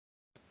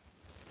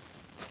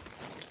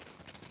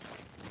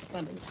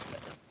Funny.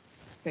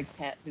 A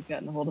cat who's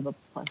gotten a hold of a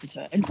plastic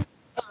bag.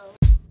 Oh.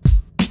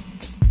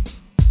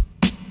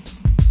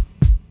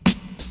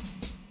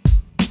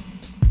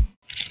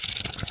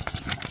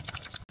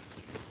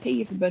 Hey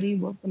everybody,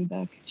 welcome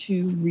back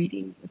to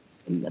Reading with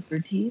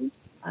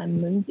Celebrities.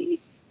 I'm Lindsay.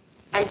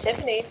 I'm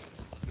Tiffany.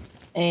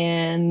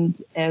 And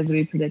as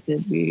we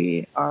predicted,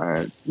 we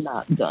are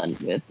not done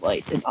with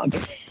Light in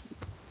August.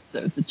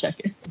 So it's a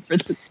check-in for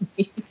this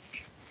week.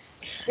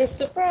 A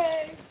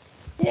surprise!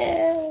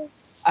 Yeah.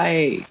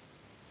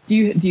 Do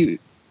you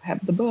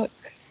have the book?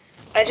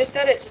 I just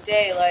got it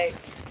today.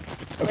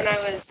 When I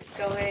was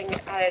going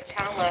out of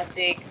town last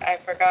week, I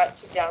forgot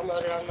to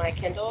download it on my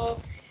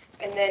Kindle.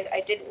 And then I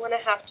didn't want to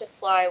have to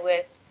fly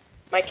with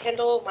my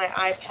Kindle, my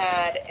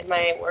iPad, and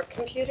my work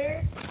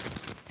computer.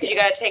 Because you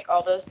got to take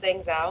all those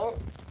things out.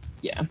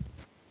 Yeah.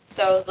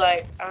 So I was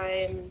like,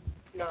 I'm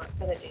not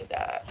going to do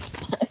that.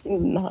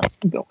 I'm not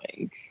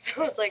going So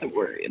I was like, to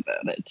worry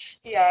about it.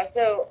 yeah,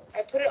 so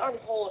I put it on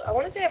hold. I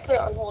want to say I put it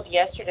on hold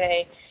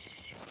yesterday,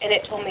 and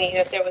it told me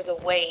that there was a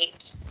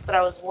wait, but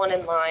I was one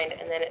in line,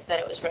 and then it said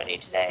it was ready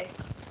today.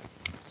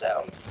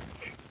 So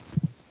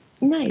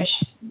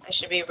Nice. I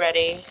should be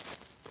ready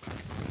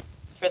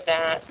for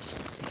that.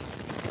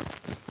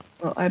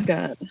 Well, I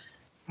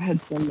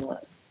had some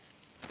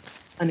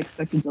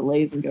unexpected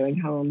delays in going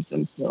home, so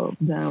I'm still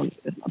down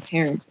with my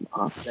parents in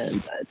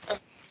Austin,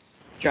 but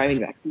driving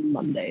back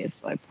Monday,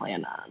 so I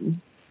plan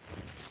on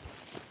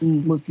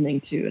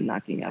listening to and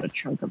knocking out a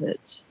chunk of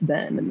it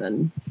then, and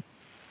then,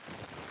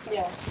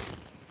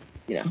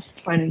 Yeah.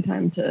 finding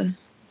time to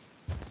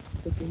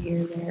listen here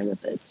and there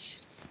with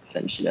it to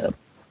finish it up.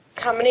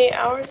 How many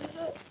hours is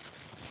it?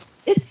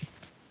 It's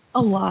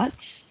a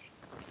lot.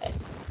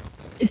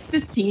 It's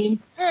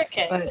 15.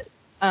 Okay. But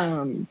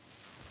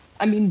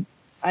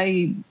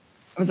I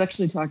was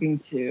actually talking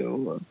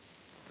to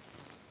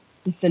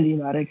Cindy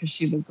about it because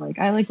she was like,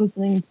 I like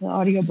listening to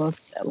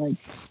audiobooks at like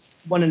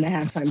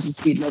 1.5 times the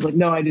speed. And I was like,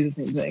 no, I do the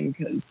same thing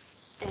because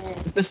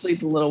especially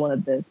the little one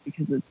of this,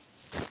 because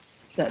it's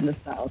set in the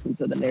South, and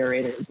so the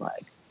narrator is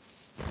like,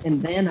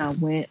 and then I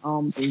went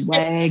on the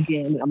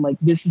wagon. I'm like,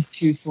 this is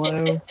too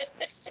slow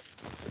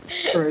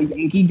for a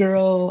Yankee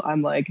girl.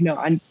 I'm like, no,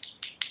 I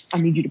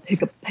need you to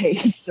pick up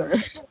pace,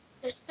 sir.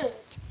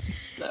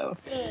 So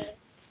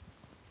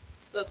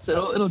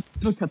it'll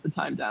cut the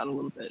time down a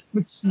little bit,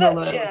 which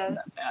normally I listen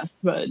that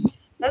fast, but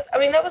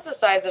that was the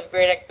size of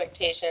Great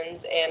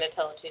Expectations and A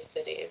Tale of Two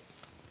Cities.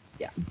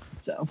 Yeah,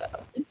 so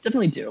it's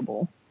definitely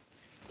doable.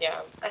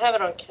 Yeah, I have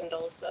it on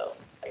Kindle, so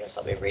I guess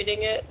I'll be reading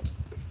it.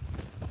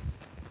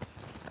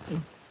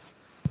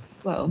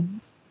 Well,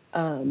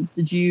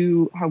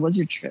 how was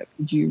your trip?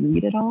 Did you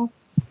read it all?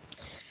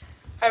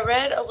 I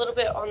read a little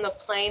bit on the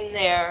plane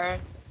there,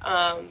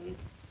 and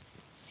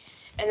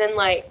then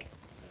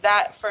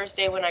that first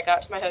day when I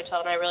got to my hotel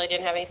and I really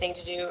didn't have anything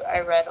to do,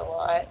 I read a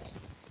lot.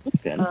 That's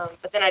good.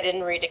 But then I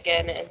didn't read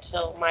again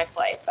until my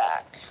flight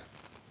back.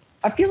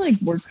 I feel like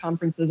work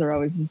conferences are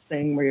always this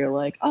thing where you're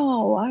like,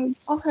 oh,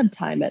 I'll have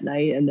time at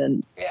night, and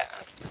then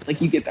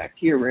you get back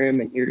to your room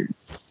and you're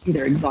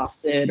either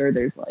exhausted or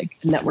there's like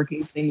a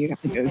networking thing you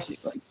have to go to,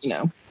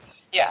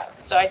 Yeah,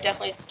 so I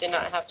definitely did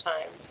not have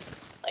time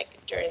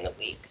during the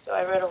week, so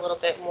I read a little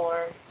bit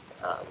more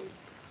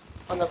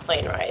on the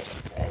plane ride,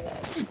 and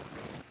then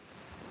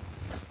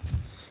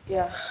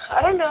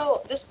I don't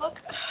know, this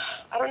book,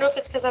 I don't know if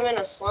it's because I'm in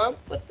a slump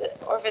with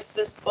it or if it's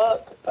this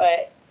book,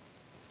 but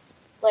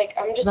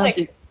I'm just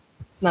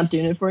not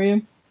doing it for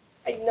you.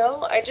 I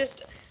know,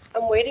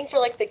 I'm waiting for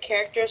the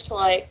characters to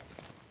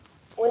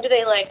when do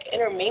they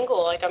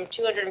intermingle? I'm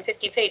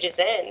 250 pages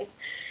in,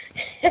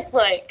 and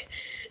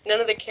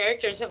none of the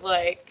characters have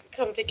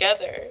come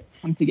together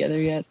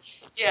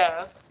yet.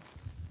 Yeah,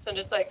 so I'm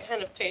just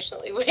kind of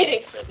patiently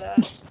waiting for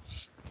that.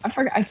 I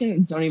forgot.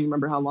 Don't even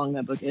remember how long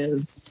that book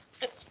is.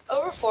 It's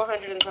over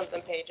 400 and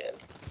something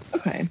pages.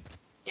 Okay.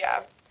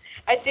 Yeah,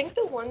 I think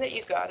the one that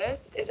you got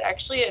us is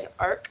actually an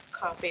ARC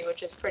copy,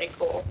 which is pretty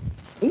cool.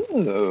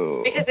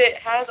 Ooh. Because it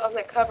has on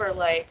the cover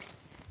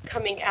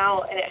coming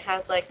out, and it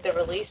has the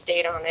release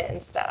date on it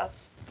and stuff.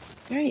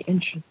 Very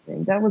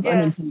interesting. That was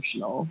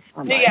unintentional.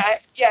 I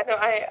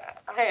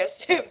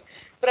assume,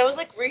 but I was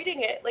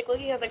reading it,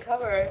 looking at the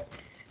cover,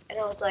 and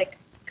I was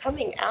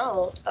coming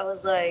out. I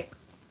was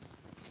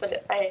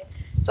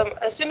so I'm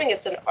assuming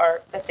it's an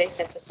ARC that they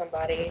sent to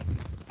somebody.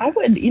 I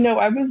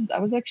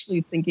was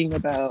actually thinking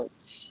about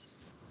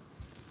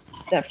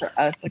that for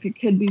us. It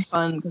could be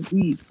fun because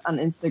on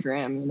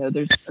Instagram,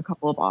 there's a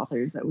couple of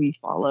authors that we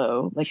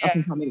follow, up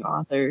and coming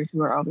authors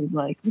who are always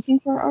looking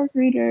for ARC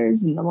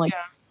readers, and I'm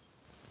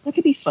that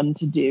could be fun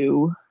to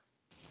do.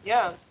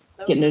 Yeah.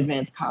 Get an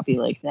advanced copy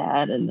like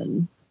that, and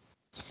then.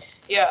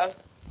 Yeah.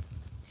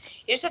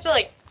 You just have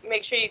to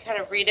make sure you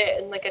kind of read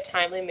it in a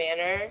timely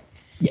manner.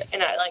 Yes.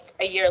 And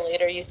a year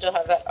later, you still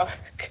have that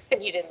ARC,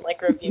 and you didn't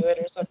review it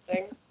or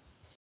something.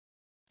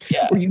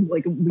 Yeah. Or you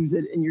lose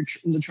it in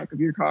the trunk of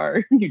your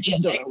car. You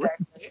just don't know where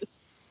it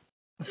is.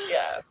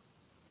 Yeah.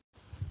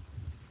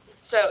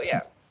 So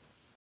yeah.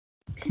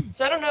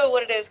 So I don't know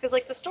what it is because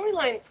the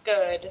storyline's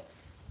good,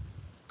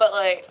 But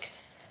like,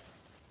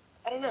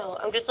 I don't know.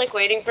 I'm just like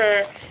waiting for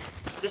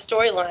the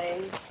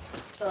storylines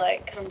to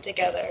like come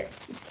together,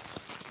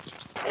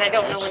 and I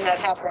don't know when that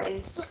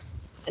happens.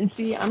 And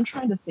see, I'm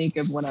trying to think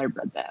of when I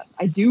read that.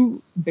 I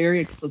do very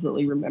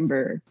explicitly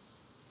remember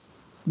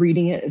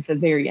reading it at the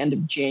very end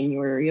of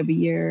January of a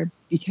year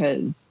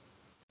because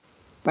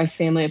my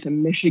family up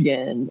in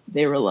Michigan,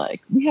 they were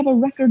like, we have a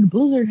record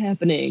blizzard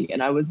happening.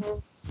 And I was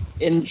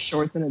in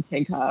shorts and a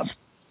tank top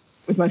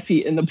with my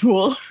feet in the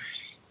pool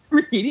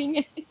reading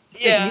it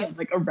because we had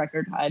like a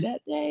record high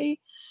that day.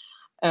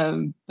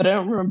 But I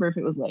don't remember if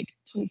it was like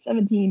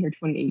 2017 or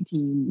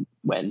 2018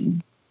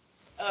 when.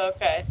 Oh,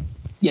 okay.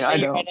 You know, I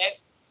don't. Read it?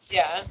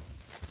 Yeah.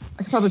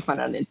 I could probably find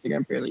it on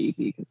Instagram fairly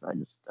easy because I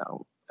just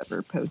don't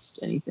ever post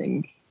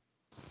anything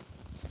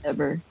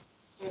ever.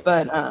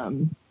 But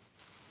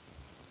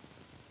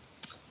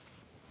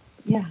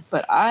yeah,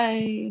 but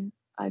I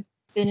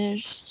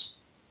finished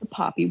The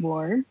Poppy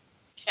War.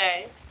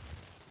 Okay.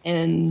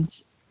 And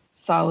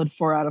solid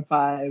 4 out of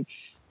 5.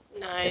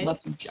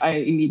 Nice. I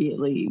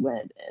immediately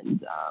went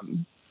and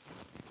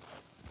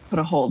put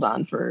a hold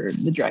on for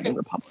The Dragon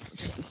Republic,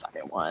 which is the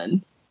second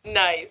one.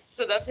 Nice.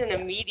 So that's an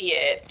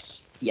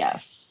immediate.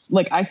 Yes.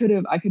 Like I could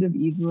have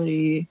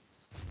easily,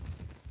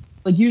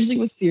 like usually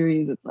with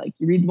series, it's like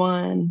you read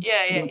one.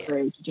 Yeah.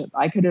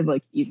 I could have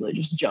like easily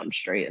just jumped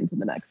straight into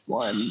the next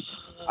one.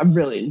 I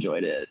really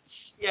enjoyed it.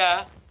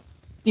 Yeah.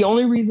 The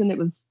only reason it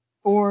was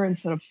 4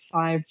 instead of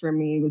 5 for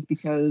me was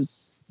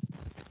because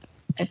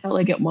I felt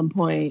like at one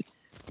point,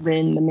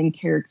 Rin, the main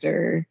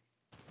character,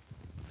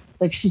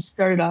 like she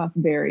started off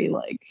very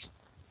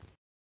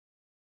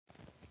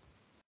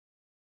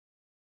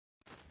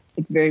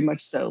very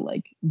much so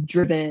like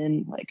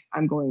driven, like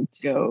I'm going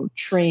to go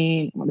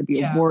train, I want to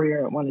be a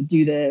warrior, I want to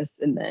do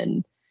this, and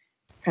then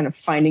kind of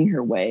finding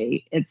her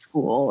way at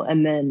school.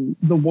 And then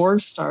the war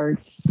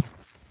starts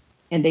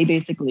and they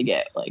basically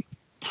get like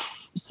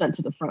sent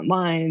to the front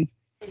lines.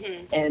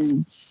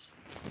 And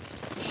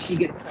she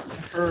gets sent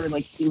to her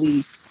like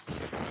elite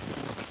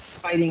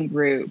fighting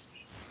group.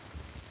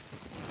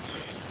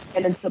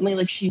 And then suddenly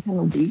like she kind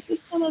of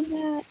loses some of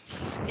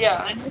that.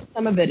 Yeah. I guess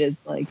some of it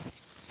is like,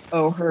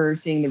 oh, her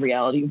seeing the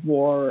reality of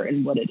war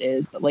and what it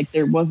is, but like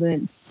there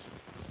wasn't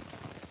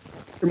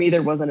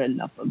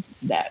enough of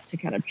that to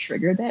kind of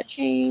trigger that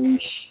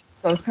change.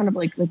 So I was kind of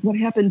like what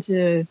happened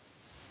to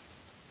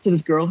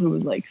this girl who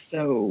was like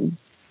so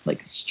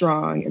like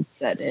strong and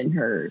set in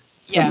her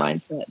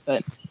mindset?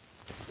 But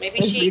maybe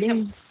she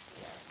comes.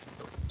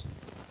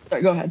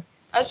 Sorry, go ahead.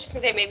 I was just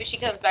gonna say maybe she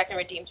comes back and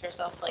redeems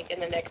herself like in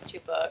the next 2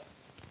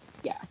 books.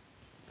 Yeah,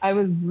 I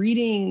was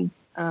reading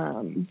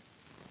some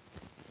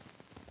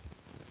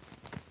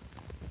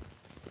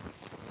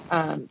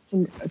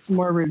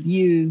more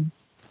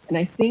reviews, and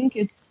I think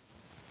it's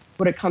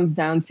what it comes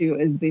down to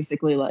is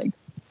basically like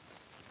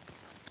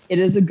it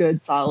is a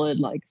good solid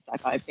like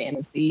sci-fi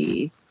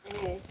fantasy,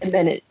 and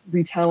then it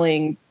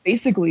retelling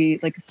basically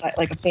like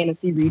a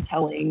fantasy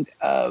retelling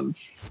of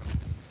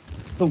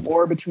the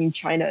war between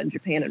China and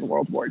Japan in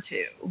World War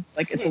II.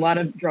 Like it's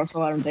draws a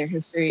lot of their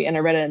history. And I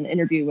read an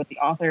interview with the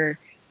author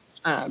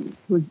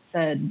who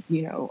said,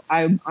 you know,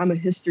 I'm a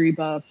history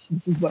buff.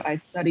 This is what I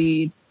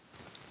studied.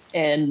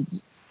 And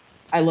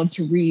I love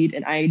to read.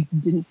 And I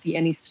didn't see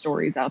any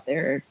stories out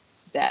there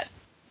that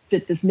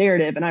fit this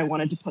narrative. And I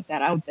wanted to put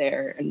that out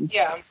there. And,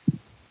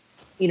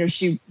 you know,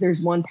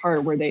 there's one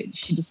part where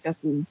she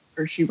discusses,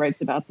 or she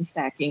writes about the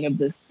sacking of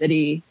this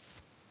city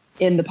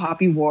in the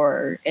Poppy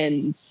War.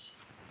 And,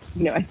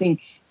 you know, I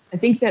think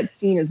that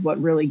scene is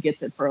what really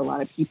gets it for a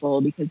lot of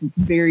people because it's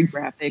very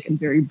graphic and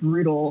very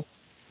brutal.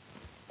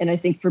 And I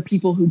think for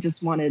people who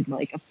just wanted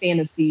like a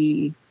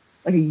fantasy,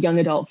 like a young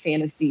adult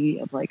fantasy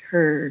of like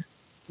her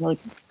like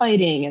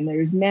fighting and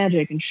there's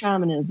magic and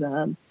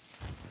shamanism,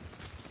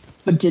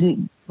 but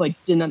didn't like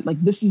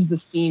this is the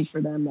scene for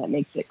them that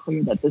makes it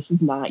clear that this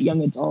is not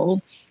young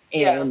adult.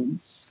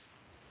 And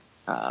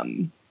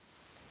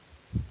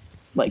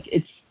like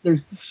it's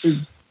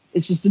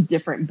just a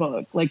different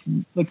book. Like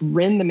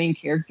Rin, the main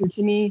character,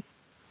 to me,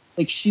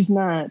 like she's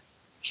not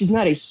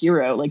a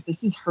hero. Like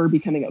this is her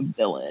becoming a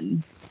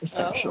villain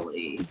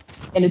essentially.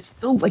 And it's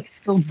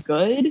still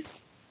good,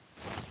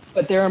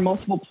 but there are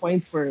multiple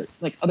points where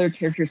like other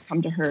characters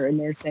come to her and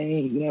they're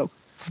saying, you know,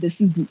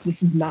 this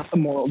is not the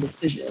moral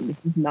decision.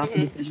 This is not the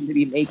decision to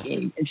be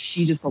making. And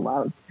she just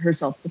allows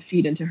herself to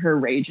feed into her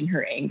rage and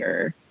her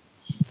anger.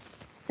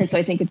 And so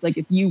I think it's like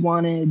if you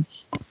wanted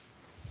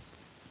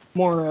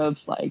more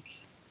of like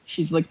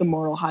she's like the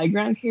moral high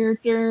ground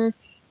character,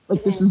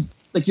 like this is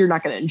like you're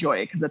not going to enjoy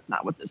it because that's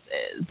not what this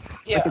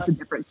is. Like it's a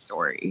different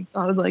story.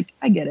 So I was like,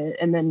 I get it.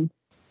 And then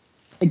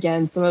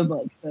again, some of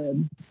like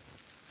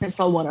I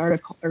saw one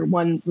article or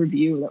one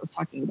review that was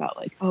talking about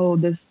like, oh,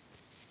 this,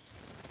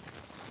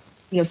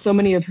 you know, so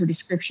many of her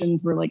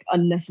descriptions were like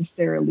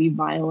unnecessarily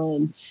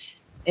violent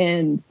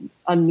and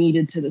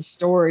unneeded to the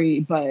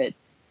story. But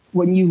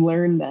when you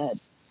learn that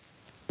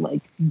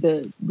like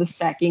the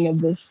sacking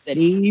of this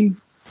city,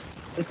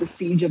 like the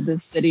siege of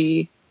this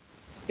city,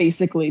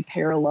 basically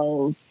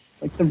parallels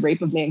like the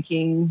rape of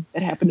Nanking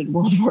that happened in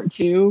World War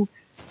II.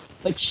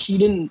 Like she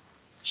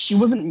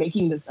wasn't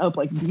making this up.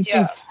 Like these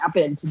things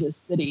happened to this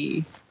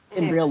city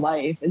in real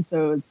life. And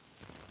so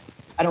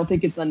I don't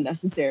think it's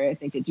unnecessary. I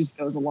think it just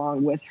goes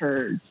along with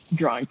her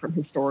drawing from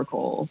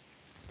historical,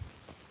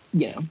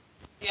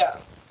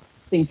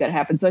 things that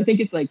happen. So I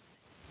think it's like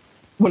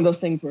one of those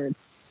things where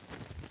it's,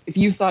 if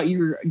you thought you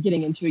were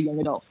getting into a young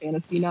adult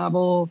fantasy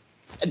novel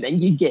and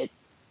then you get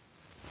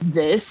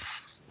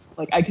this,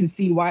 like I can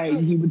see why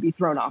you would be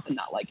thrown off and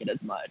not like it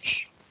as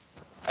much.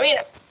 I mean,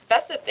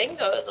 that's the thing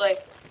though, is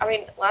like, I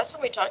mean, last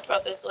time we talked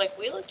about this, like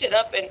we looked it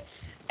up and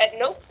at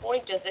no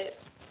point does it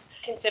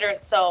consider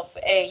itself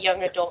a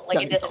young adult.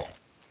 Like it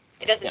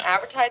doesn't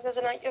advertise as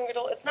a young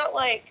adult. It's not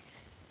like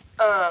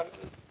that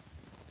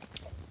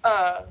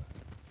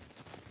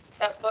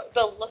book,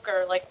 The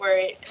Looker, like where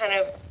it kind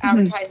of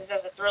advertises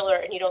as a thriller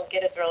and you don't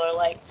get a thriller.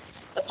 Like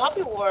the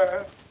Poppy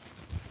War,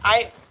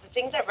 the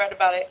things I've read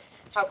about it,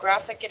 how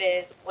graphic it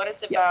is, what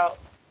it's about,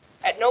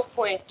 at no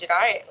point did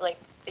I like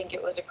think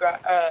it was a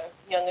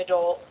young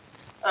adult.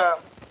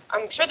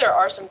 I'm sure there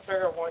are some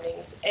trigger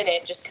warnings in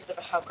it just because of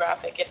how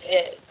graphic it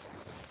is.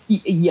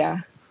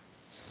 Yeah.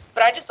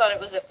 But I just thought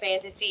it was a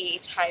fantasy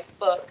type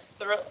book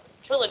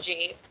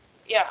trilogy.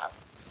 Yeah.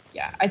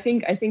 Yeah, I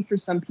think for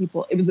some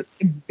people it was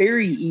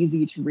very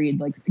easy to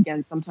read. Like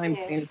again,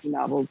 sometimes fantasy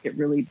novels get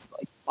really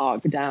like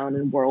bogged down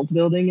in world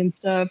building and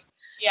stuff.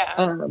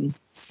 Yeah.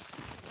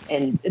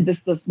 And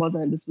this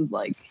wasn't. This was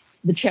like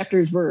the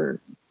chapters were,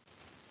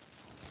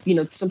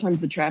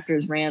 sometimes the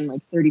chapters ran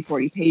like 30,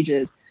 40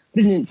 pages,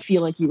 but it didn't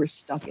feel like you were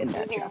stuck in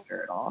that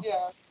chapter at all.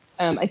 Yeah.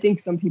 I think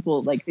some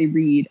people like they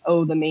read,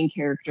 the main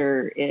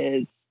character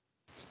is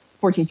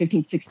 14,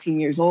 15, 16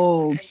 years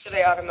old. And so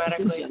they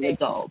automatically this is young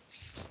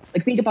adults.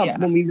 Like think about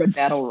when we read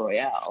Battle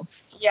Royale.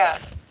 Yeah.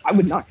 I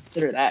would not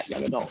consider that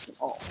young adult at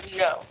all.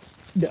 No.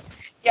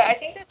 Yeah, I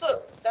think that's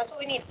what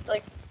we need.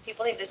 Like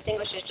people need to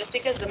distinguish is just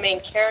because the main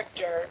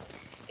character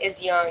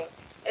is young,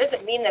 it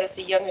doesn't mean that it's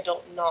a young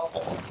adult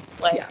novel.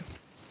 Like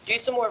do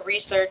some more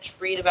research,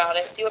 read about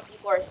it, see what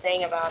people are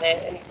saying about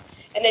it,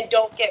 and then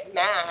don't get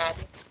mad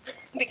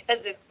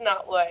because it's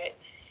not what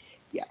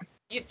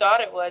you thought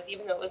it was,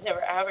 even though it was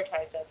never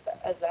advertised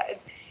as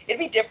that. It'd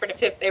be different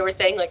if they were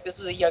saying like this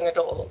was a young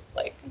adult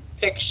like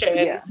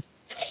fiction,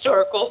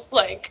 historical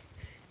like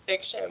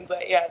fiction.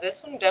 But yeah,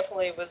 this one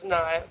definitely was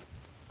not.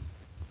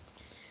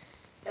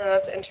 Yeah,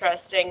 that's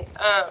interesting.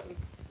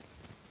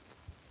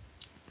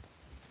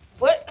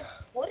 What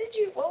were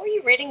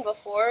you reading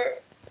before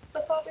the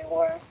Poppy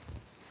War?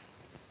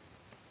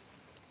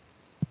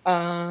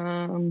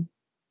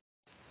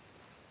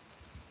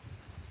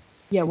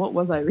 Yeah, what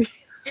was I reading?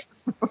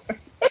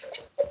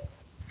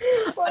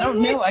 I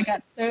don't know. I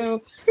got so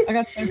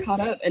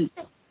caught up, and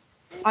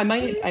I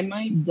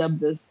might dub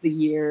this the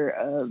year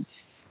of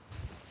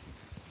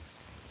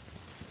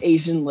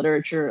Asian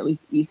literature, or at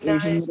least East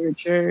Asian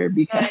literature,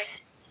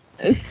 because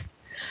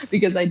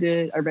I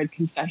read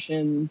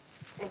Confessions,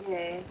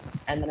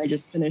 and then I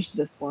just finished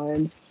this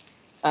one,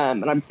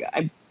 and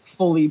I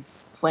fully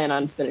plan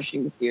on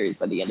finishing the series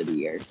by the end of the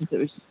year because it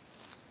was just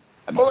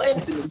I've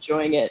been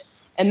enjoying it.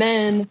 And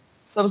then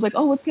so I was like,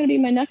 what's going to be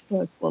my next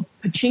book? Well,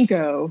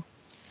 Pachinko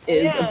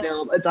is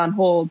available. It's on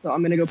hold, so I'm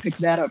going to go pick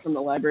that up from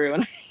the library.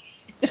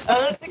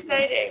 That's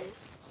exciting.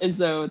 And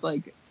so it's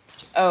like,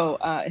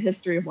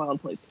 History of Wild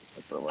Places.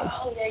 That's what it was.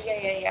 Oh,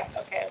 yeah.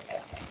 Okay.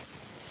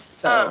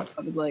 So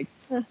I was like,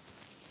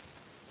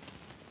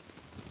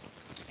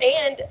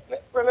 And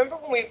remember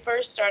when we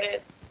first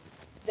started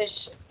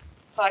this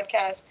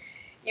podcast,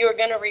 you were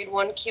going to read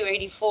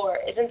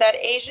 1Q84. Isn't that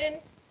Asian?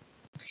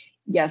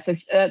 Yeah, so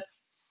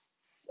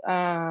that's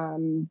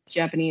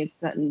Japanese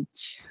set in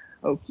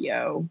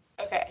Tokyo.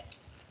 Okay.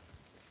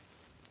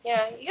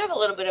 Yeah, you have a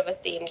little bit of a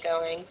theme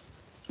going.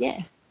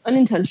 Yeah.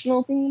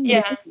 Unintentional theme?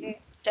 Yeah,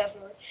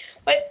 definitely.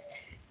 But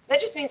that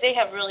just means they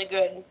have really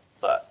good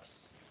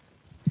books.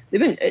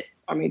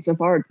 So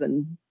far it's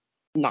been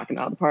knocking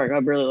out of the park.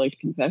 I've really liked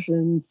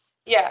Confessions.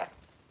 Yeah.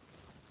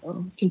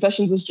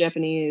 Confessions was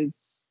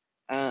Japanese.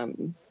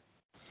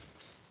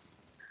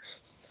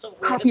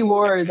 Poppy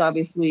War is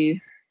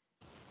obviously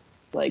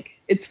like,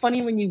 it's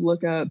funny when you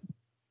look up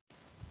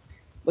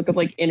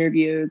like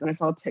interviews, and I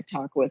saw a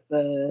TikTok with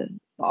the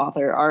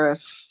author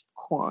R.F.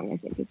 Kuang, I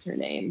think is her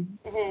name.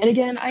 And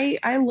again,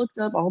 I looked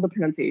up all the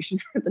pronunciation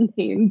for the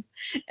names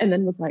and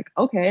then was like,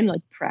 okay, and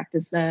like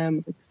practice them. I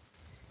was like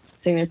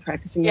saying they're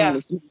practicing them,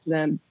 listening to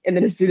them. And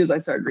then as soon as I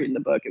started reading the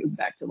book, it was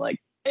back to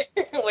like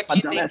what my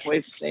dumbass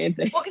ways of saying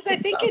things. Well, because I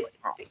think it's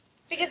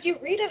because you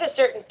read at a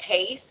certain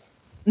pace,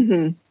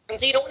 and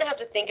so you don't want to have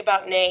to think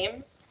about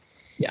names.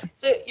 Yeah.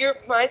 So your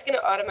mind's going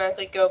to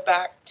automatically go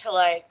back to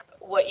like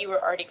what you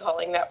were already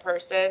calling that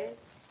person.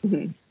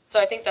 So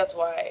I think that's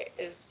why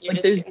you're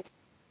like just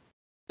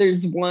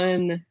there's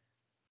one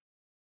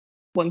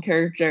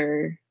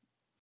character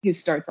who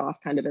starts off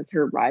kind of as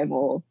her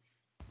rival,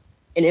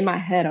 and in my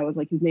head I was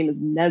like, his name is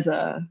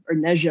Neza or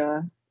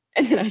Neja,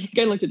 And then I think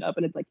I looked it up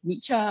and it's like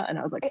Nietzsche. And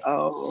I was like,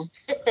 oh,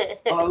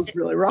 I was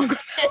really wrong.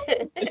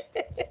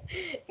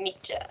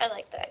 Nietzsche. I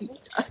like that. Nietzsche.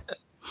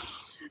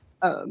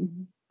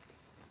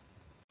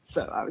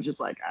 So I was just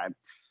like, I'm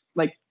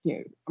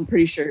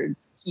pretty sure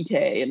it's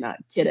Kite and not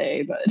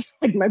Kide, but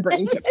like my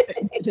brain kept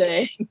saying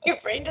Kite. Your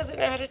brain doesn't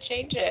know how to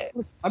change it.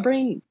 My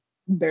brain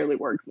barely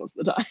works most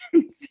of the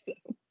time. So.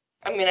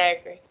 I mean, I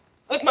agree.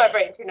 With my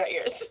brain too, not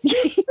yours.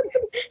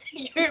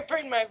 Your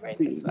brain, my brain,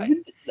 it's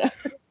fine.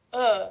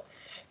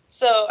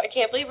 So I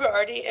can't believe we're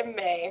already in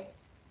May.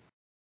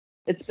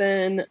 It's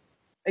been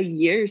a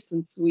year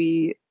since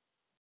we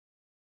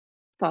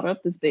thought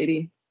up this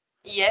baby.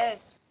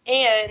 Yes,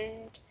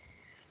 and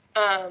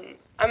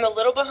I'm a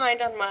little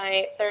behind on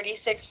my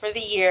 36 for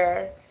the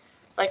year.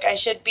 Like, I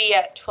should be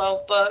at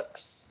 12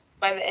 books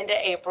by the end of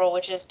April,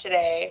 which is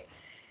today,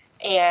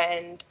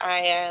 and I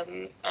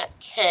am at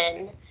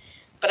 10.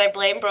 But I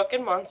blame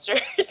Broken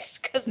Monsters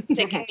because it's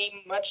taking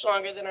me much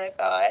longer than I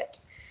thought.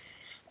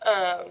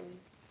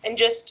 And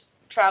just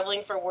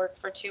traveling for work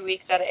for 2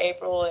 weeks out of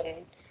April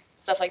and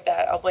stuff like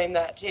that, I'll blame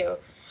that too.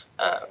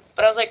 But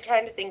I was like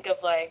trying to think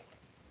of like,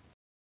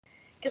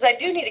 because I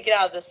do need to get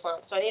out of this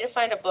slump. So I need to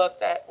find a book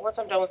that once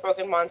I'm done with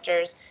Broken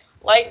Monsters,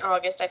 Light in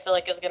August, I feel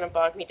like is going to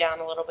bog me down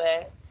a little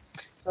bit.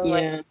 So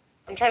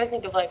I'm trying to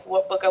think of like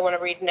what book I want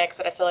to read next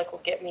that I feel like will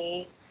get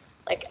me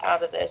like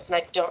out of this. And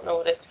I don't know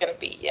what it's going to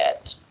be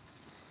yet.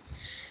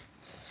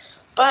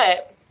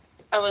 But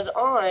I was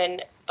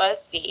on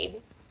BuzzFeed,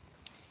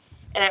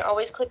 and I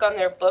always click on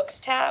their books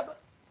tab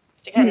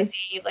to kind of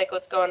see like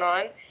what's going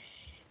on.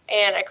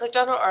 And I clicked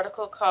on an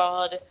article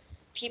called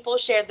 "People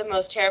Shared the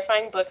Most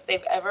Terrifying Books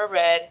They've Ever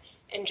Read,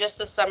 and Just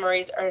the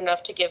Summaries Are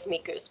Enough to Give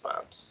Me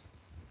Goosebumps."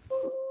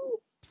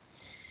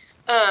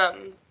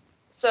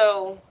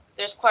 So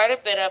there's quite a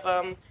bit of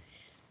them,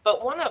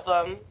 but one of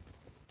them,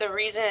 the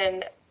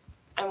reason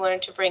I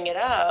wanted to bring it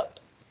up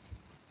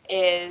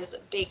is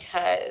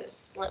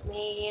because, let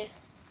me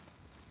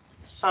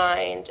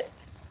took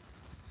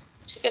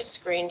a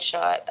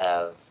screenshot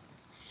of,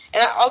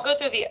 and I'll go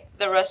through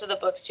the rest of the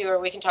books too, or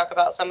we can talk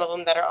about some of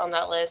them that are on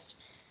that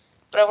list.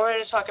 But I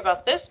wanted to talk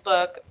about this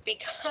book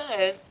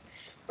because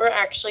we're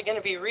actually going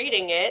to be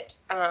reading it.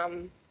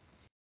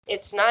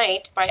 It's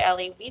Night by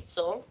Elie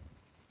Wiesel.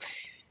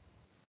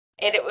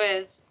 And it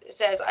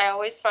says, "I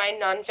always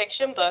find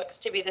nonfiction books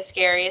to be the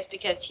scariest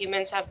because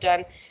humans have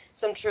done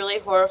some truly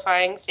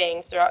horrifying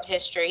things throughout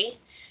history.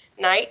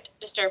 Night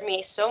disturbed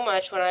me so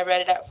much when I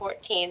read it at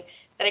 14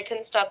 that I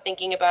couldn't stop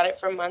thinking about it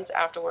for months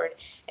afterward,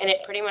 and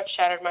it pretty much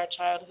shattered my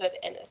childhood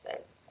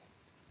innocence."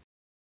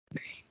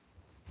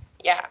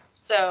 Yeah,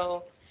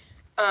 so,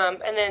 and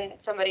then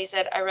somebody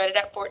said, "I read it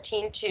at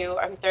 14 too.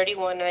 I'm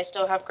 31 and I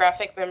still have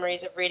graphic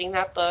memories of reading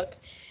that book.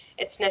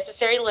 It's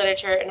necessary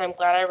literature and I'm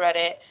glad I read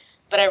it,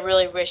 but I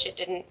really wish it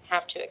didn't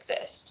have to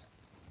exist."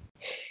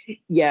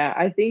 Yeah,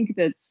 I think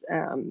that's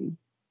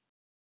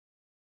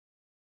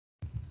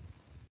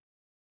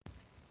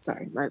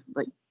sorry, my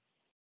like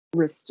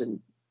wrist and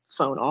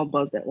phone all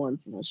buzzed at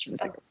once, and I was trying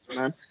to figure out what's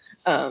going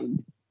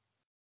on.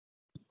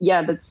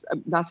 Yeah, that's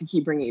not to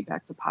keep bringing it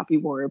back to Poppy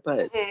War,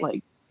 but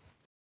like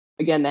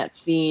again, that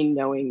scene,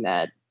 knowing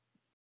that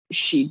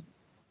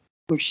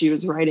when she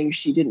was writing,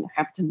 she didn't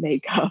have to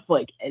make up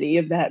like any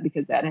of that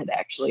because that had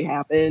actually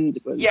happened,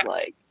 was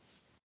like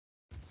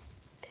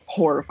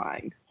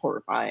horrifying.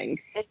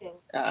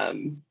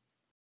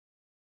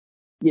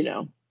 You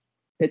know,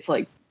 it's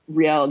like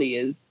reality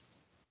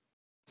is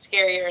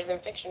scarier than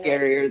fiction.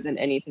 Scarier than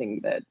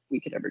anything that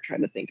we could ever try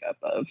to think up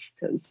of.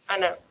 Because I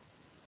know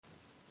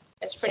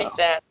it's pretty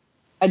sad.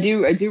 I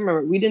do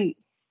remember I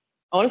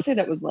want to say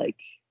that was like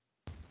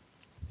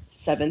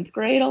 7th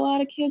grade. A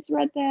lot of kids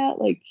read that.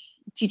 Like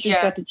teachers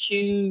got to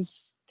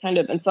choose kind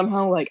of, and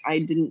somehow like I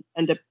didn't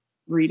end up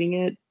reading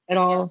it at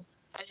all.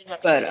 I didn't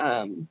have to. But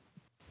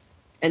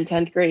in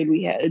 10th grade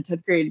we had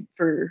 10th grade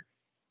for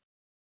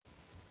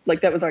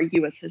like that was our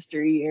U.S.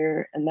 history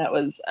year, and that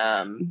was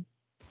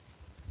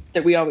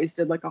that we always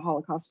did like a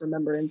Holocaust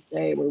Remembrance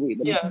Day where we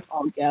would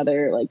all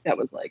gather. Like that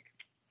was like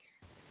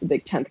the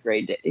big 10th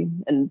grade day,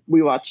 and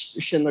we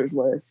watched Schindler's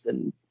List,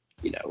 and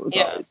it was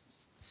always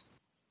just.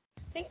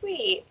 I think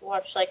we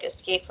watched like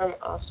Escape from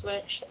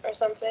Auschwitz or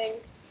something.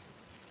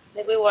 I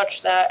think we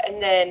watched that,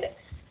 and then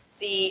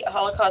the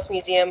Holocaust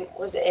Museum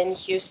was in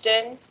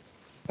Houston.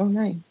 Oh,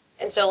 nice.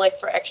 And so like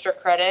for extra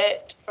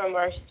credit from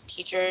our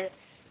teacher,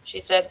 she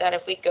said that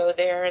if we go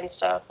there and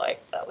stuff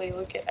like that, we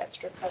would get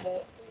extra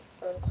credit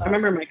for the class. I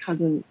remember my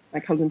cousin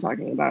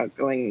talking about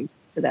going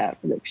to that.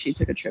 Like she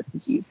took a trip to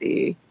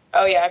DC.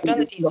 Oh yeah, I've done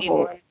the DC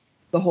one.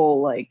 The whole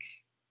like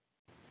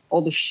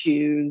all the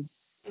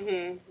shoes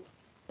and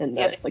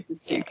like the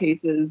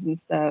suitcases and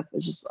stuff.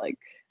 It's just like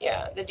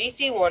the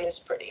DC one is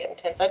pretty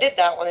intense. I did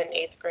that one in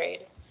 8th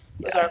grade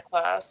with our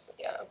class.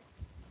 Yeah.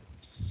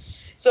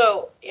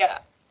 So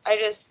I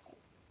just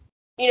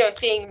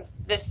seeing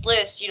this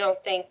list, you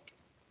don't think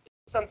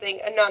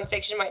a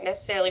nonfiction might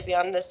necessarily be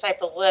on this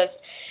type of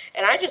list,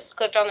 and I just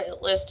clicked on the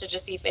list to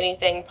just see if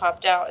anything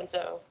popped out, and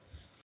so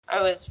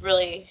I was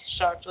really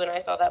shocked when I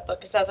saw that book.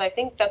 Because I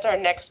think that's our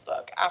next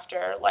book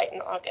after Light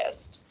in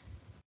August.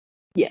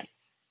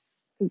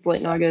 Yes. It's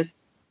Light in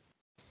August,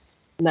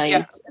 Night,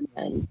 Yeah. and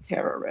then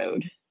Terror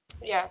Road.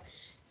 Yeah.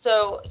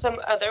 So some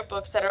other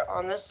books that are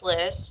on this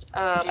list.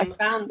 I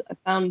found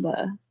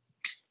the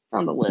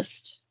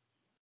list.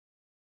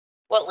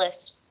 What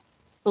list?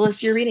 The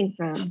list you're reading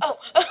from. Oh,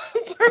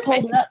 perfect.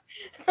 Hold it up.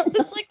 I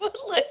was like, what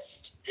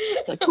list?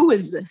 Like, who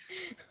is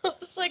this? I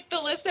was like,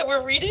 the list that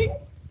we're reading?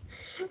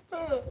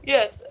 Oh,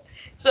 yes.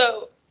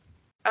 So,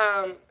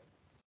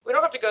 we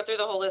don't have to go through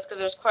the whole list because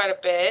there's quite a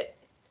bit.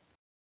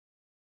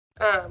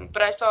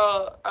 But I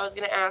was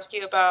going to ask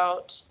you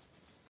about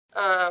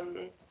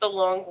The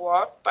Long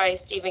Walk by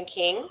Stephen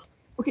King.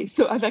 Okay,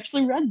 so I've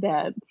actually read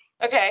that.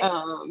 Okay.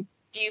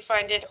 Do you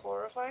find it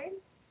horrifying?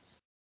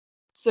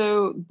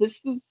 So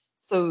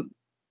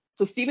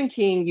Stephen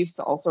King used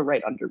to also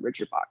write under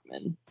Richard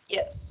Bachman.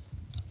 Yes.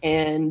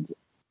 And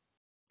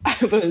I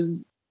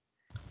was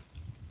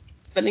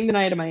spending the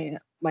night at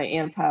my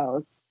aunt's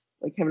house,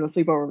 like having a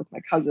sleepover with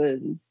my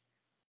cousins.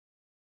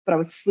 But I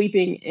was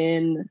sleeping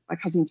in my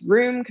cousin's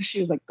room because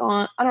she was like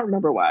gone. I don't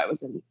remember why I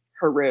was in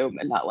her room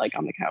and not like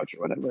on the couch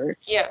or whatever.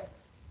 Yeah.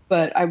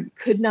 But I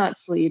could not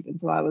sleep,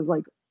 and so I was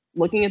like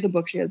looking at the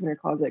book she has in her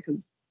closet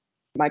because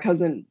my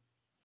cousin,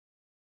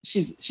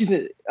 she's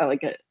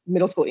like a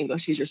middle school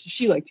English teacher, so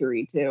she liked to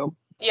read too.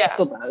 Yeah.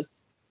 Still does.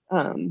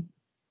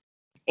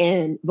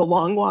 And The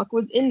Long Walk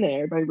was in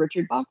there by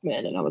Richard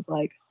Bachman, and I was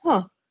like,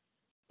 huh,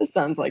 this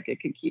sounds like it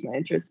could keep my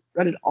interest.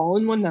 Read it all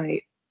in one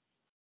night.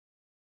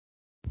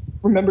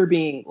 Remember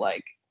being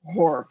like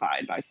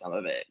horrified by some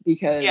of it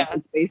because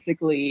it's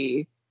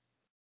basically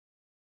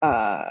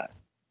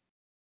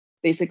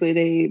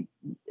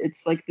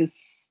it's like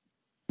this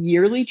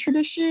yearly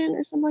tradition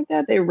or something like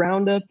that. They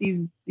round up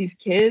these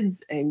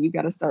kids and you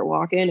got to start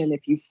walking, and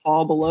if you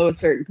fall below a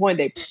certain point,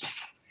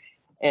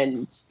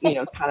 and it's kind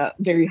of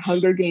very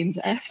Hunger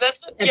Games-esque.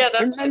 That's what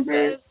it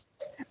says.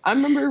 I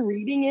remember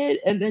reading it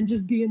and then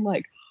just being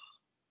like,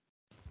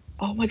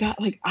 oh my God,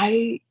 like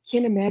I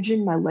can't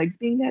imagine my legs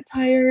being that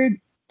tired.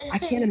 I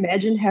can't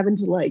imagine having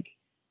to like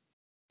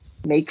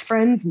make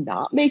friends,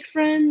 not make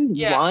friends,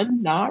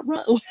 run, not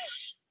run.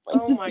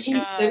 Like just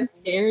being so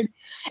scared.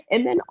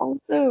 And then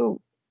also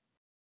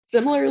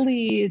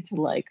similarly to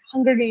like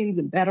Hunger Games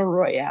and Battle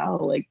Royale,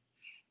 like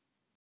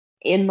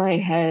in my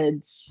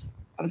head,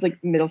 I was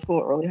like middle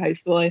school, early high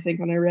school, I think,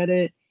 when I read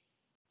it.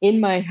 In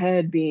my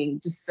head being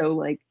just so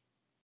like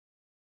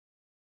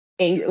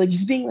angry, like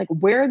just being like,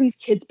 where are these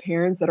kids'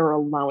 parents that are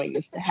allowing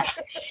this to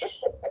happen?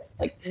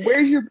 Like,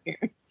 where's your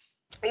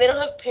parents? They don't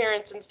have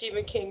parents in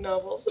Stephen King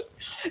novels.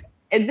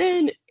 And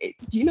then,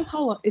 do you know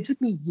how long it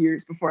took me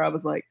years before I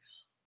was like,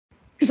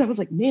 because I was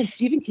like, man,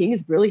 Stephen King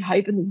is really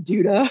hyping this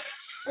dude up.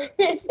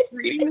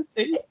 Reading the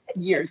things.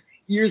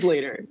 Years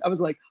later, I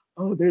was like,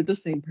 oh, they're the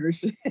same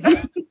person.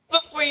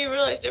 Before you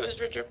realized it was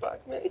Richard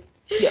Bachman.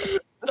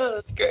 Yes. Oh,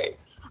 that's great.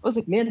 I was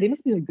like, man, they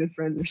must be like good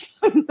friends or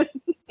something.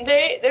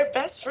 They're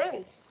best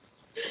friends.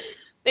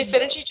 They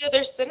finish each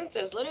other's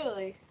sentences,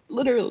 literally.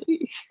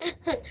 Literally.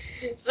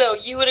 So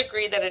you would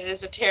agree that it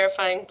is a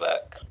terrifying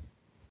book?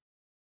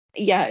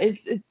 Yeah,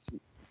 it's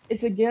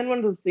again one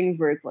of those things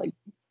where it's like,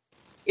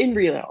 in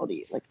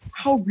reality, like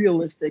how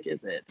realistic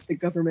is it? The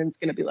government's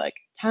gonna be like,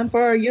 time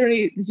for our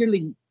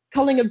yearly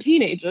culling of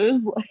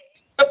teenagers, like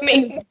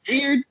in this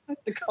weird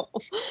spectacle.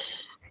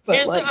 But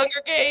here's the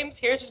Hunger Games.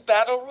 Here's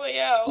Battle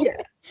Royale.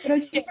 Yeah, but I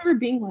just remember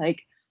being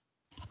like,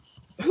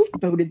 who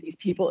voted these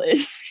people in?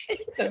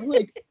 So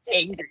like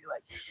angry,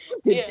 like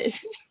who did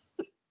this?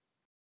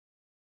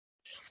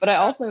 But I've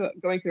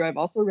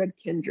also read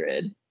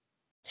Kindred.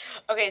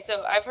 Okay,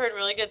 so I've heard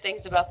really good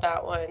things about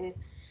that one.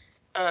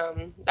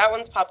 That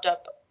one's popped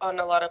up on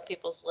a lot of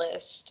people's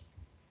list.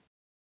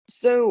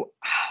 So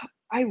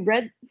I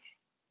read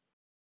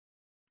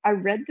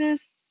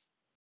this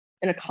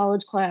in a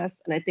college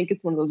class, and I think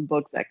it's one of those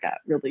books that got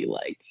really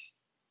like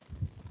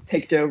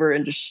picked over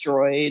and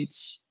destroyed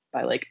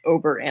by like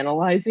over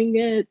analyzing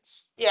it.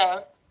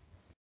 Yeah.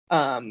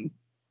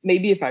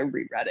 Maybe if I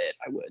reread it,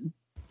 I would.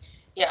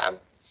 Yeah.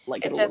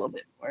 Like it a little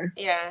bit more.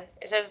 Yeah.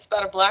 It says it's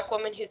about a Black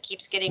woman who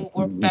keeps getting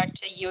warped back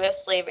to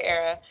U.S. slave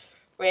era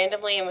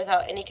randomly and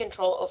without any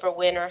control over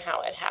when or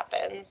how it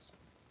happens.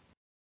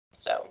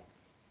 So,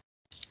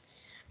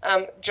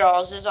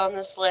 Jaws is on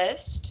this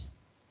list.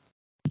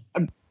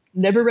 I've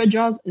never read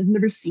Jaws. I've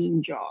never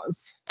seen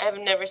Jaws. I've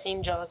never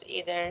seen Jaws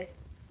either.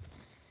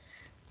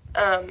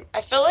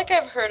 I feel like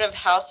I've heard of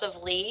House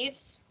of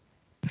Leaves.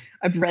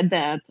 I've read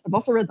that. I've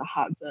also read The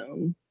Hot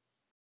Zone.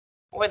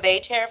 Were they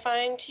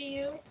terrifying to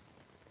you?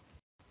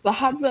 The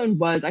Hot Zone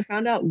was. I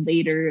found out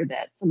later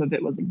that some of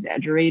it was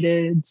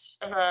exaggerated.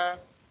 Uh-huh.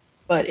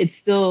 But it's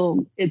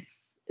still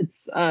it's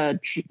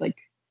like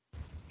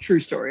true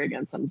story.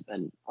 Again, some's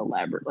been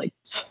elaborate, like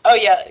oh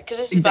yeah, because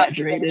this is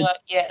exaggerated. About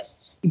Ebola.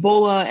 Yes,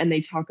 Ebola, and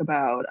they talk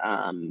about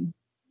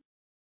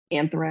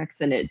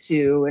anthrax in it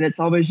too, and it's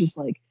always just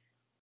like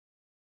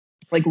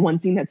one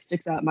scene that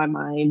sticks out in my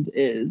mind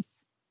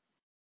is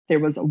there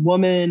was a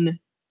woman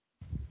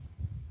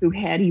who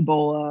had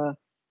Ebola,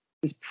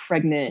 was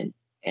pregnant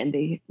and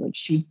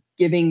she was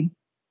giving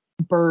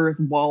birth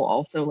while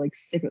also like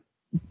sick.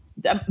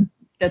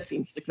 That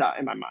scene sticks out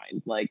in my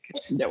mind like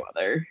no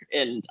other.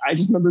 And I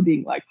just remember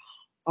being like,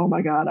 oh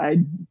my God, I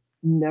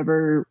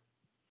never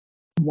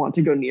want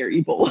to go near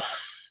Ebola.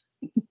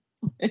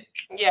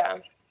 Yeah.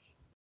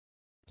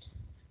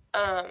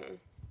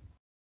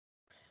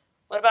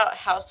 What about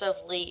House of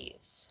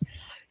Leaves?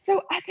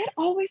 So that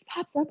always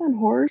pops up on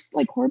horror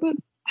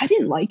books. I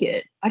didn't like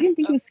it. I didn't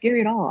think it was scary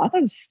at all. I thought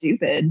it was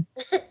stupid.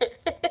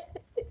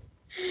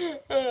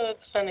 Oh,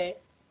 that's funny.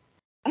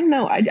 I don't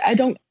know.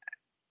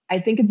 I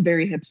think it's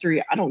very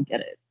hipstery. I don't get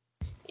it.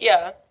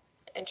 Yeah.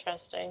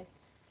 Interesting.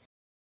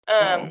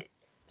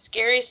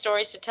 Scary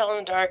Stories to Tell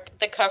in the Dark.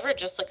 The cover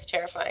just looks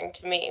terrifying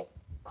to me.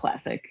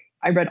 Classic.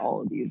 I read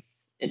all of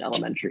these in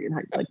elementary and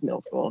like middle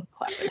school.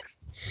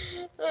 Classics.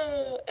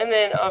 And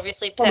then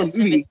obviously Pet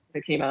Sematary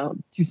that came out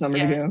 2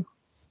 summers ago.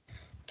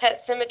 Pet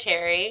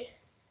Sematary.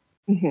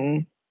 Mm-hmm.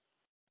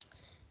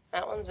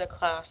 That one's a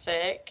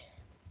classic.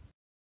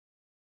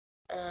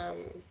 I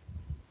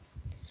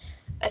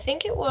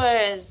think it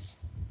was.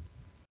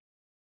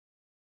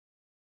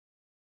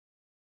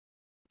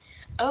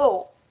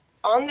 Oh,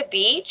 On the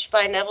Beach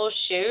by Neville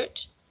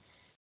Shute.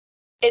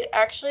 It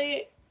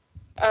actually,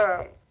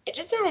 it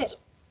just sounds.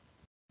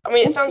 I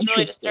mean, it sounds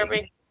really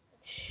disturbing,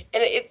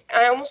 and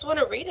I almost want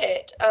to read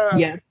it.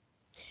 Yeah.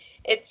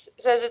 It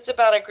says it's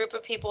about a group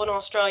of people in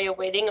Australia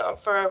waiting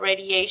for a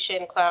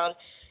radiation cloud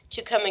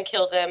to come and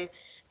kill them.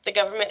 The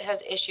government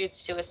has issued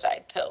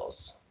suicide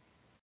pills.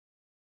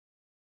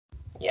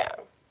 Yeah.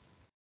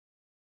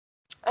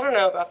 I don't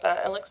know about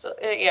that. It looks,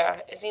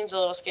 it seems a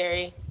little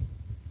scary.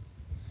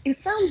 It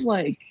sounds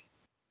like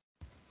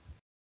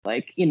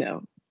you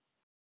know,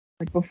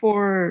 like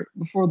before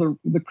the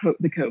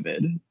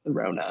COVID, the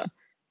Rona,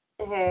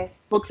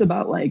 books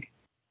about like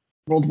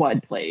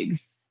worldwide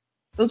plagues.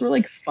 Those were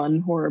like fun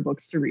horror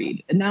books to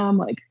read, and now I'm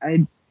like,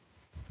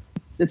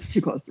 it's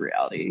too close to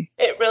reality.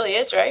 It really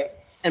is, right?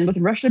 And with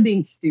Russia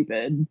being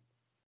stupid,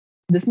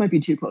 this might be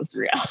too close to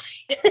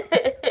reality.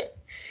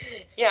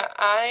 Yeah,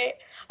 I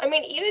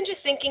mean, even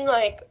just thinking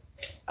like,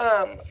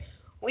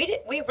 we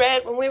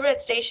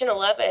read Station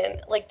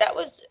 11, like that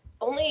was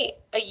only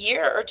a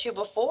year or two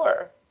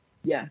before.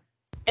 Yeah.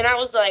 And I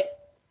was like,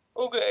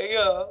 okay,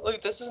 yeah,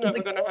 like this is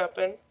never gonna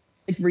happen.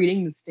 Like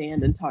reading The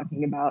Stand and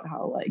talking about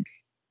how like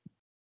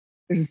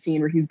there's a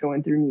scene where he's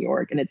going through New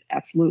York and it's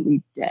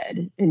absolutely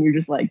dead, and you're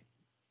just like,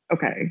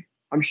 okay,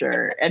 I'm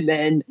sure. And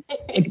then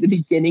like the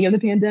beginning of the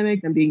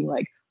pandemic, them being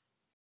like,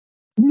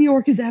 New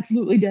York is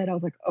absolutely dead. I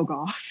was like, oh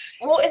God.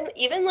 Well, and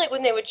even like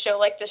when they would show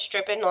like the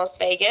strip in Las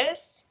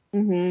Vegas,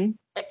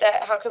 like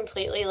that, how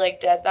completely like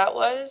dead that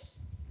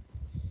was.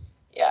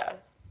 Yeah.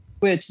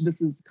 Which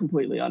this is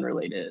completely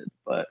unrelated,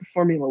 but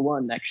Formula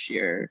One next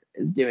year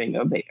is doing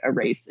a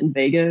race in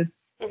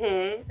Vegas.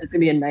 It's gonna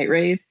be a night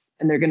race,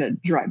 and they're gonna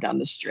drive down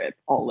the strip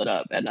all lit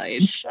up at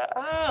night. Shut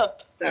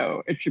up.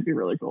 So it should be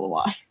really cool to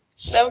watch.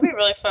 That would be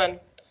really fun.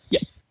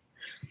 Yes.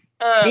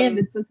 And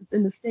since it's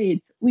in the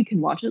States, we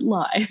can watch it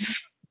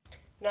live.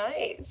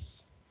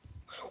 Nice.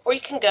 Or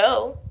you can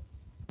go.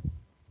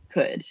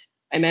 Could.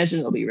 I imagine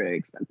it'll be very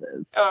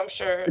expensive. Oh, I'm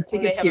sure. The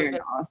tickets here in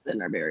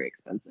Austin are very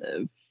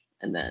expensive.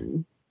 And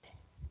then,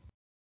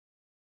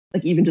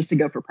 like, even just to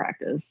go for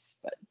practice.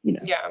 But, you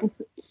know,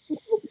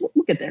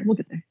 we'll get there. We'll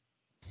get there.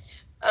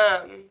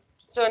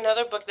 So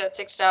another book that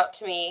sticks out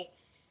to me,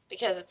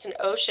 because it's an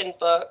ocean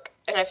book,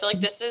 and I feel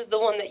like this is the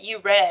one that you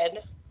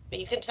read, but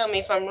you can tell me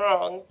if I'm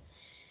wrong,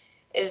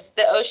 is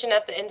The Ocean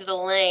at the End of the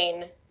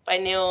Lane by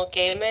Neil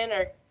Gaiman.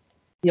 Or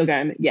Neil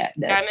Gaiman, yeah.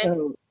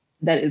 So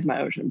that is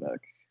my ocean book.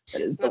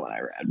 That is the one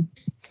I read.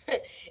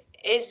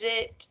 Is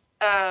it,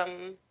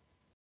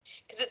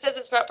 because it says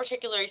it's not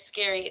particularly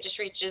scary, it just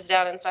reaches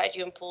down inside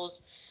you and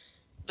pulls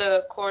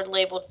the cord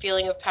labeled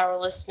feeling of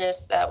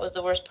powerlessness that was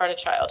the worst part of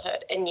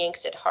childhood and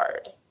yanks it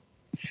hard.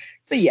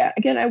 So yeah,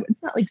 again,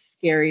 it's not like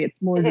scary.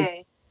 It's more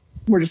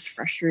just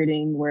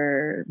frustrating,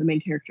 where the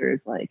main character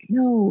is like,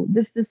 no,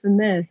 this, and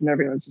this, and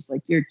everyone's just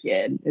like, you're a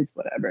kid. It's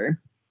whatever.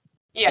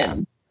 Yeah.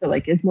 And so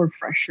like, it's more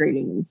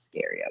frustrating than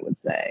scary, I would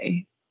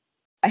say.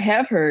 I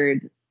have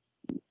heard,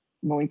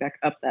 going back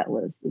up that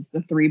list, is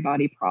The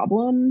 3-Body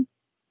Problem.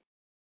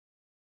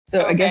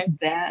 So I guess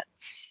that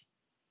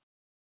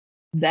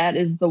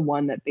is the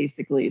one that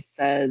basically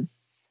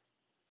says,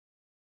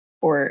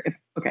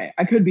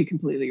 I could be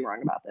completely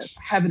wrong about this.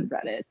 I haven't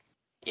read it.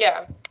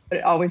 Yeah. But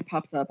it always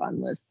pops up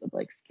on lists of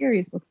like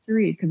scariest books to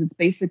read, because it's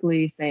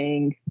basically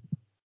saying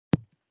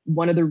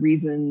one of the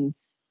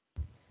reasons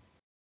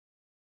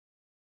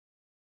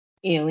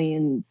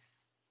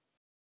aliens,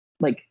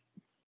 like,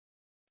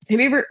 have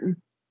you ever,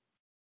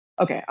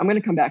 okay, I'm going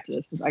to come back to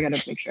this because I got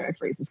to make sure I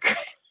phrase this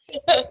correctly.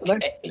 So I'm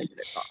going to get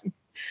it wrong.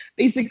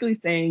 Basically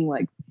saying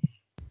like,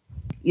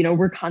 you know,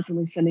 we're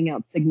constantly sending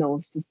out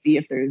signals to see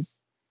if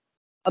there's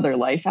other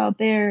life out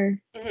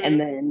there. And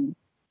then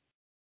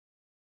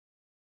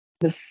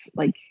this,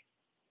 like,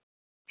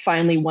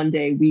 finally one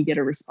day we get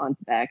a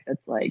response back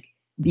that's like,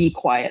 be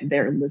quiet,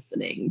 they're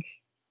listening.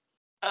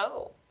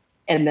 Oh.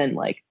 And then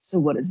like, so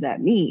what does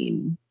that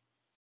mean?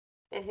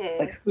 Mm-hmm.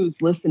 Like,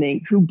 who's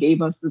listening? Who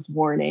gave us this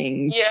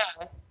warning?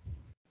 Yeah.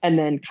 And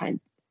then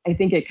I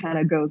think it kind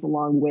of goes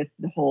along with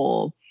the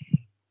whole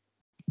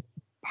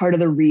part of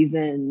the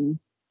reason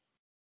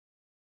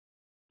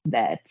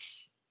that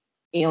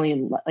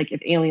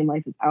if alien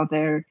life is out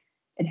there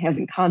and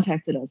hasn't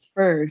contacted us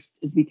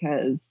first, is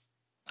because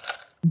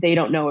they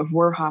don't know if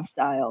we're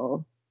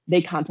hostile.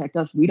 They contact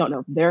us, we don't know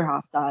if they're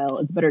hostile.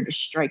 It's better to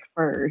strike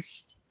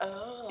first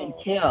and Oh.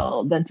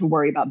 kill than to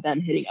worry about them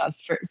hitting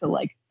us first. So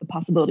like the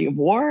possibility of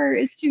war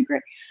is too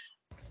great.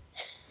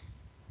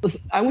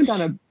 Listen, I went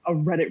down a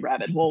Reddit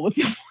rabbit hole with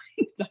this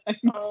one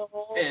time.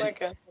 Oh my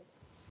god.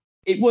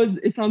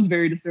 It sounds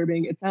very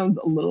disturbing. It sounds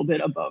a little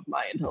bit above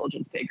my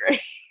intelligence pay grade.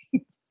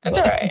 That's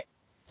all right.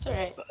 It's all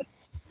right. But,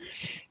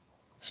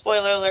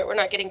 spoiler alert, we're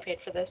not getting paid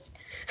for this.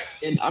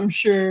 And I'm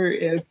sure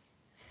if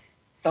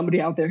somebody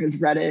out there has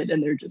read it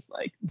and they're just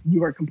like,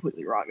 you are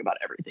completely wrong about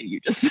everything you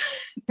just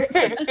said,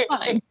 that's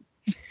fine.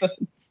 But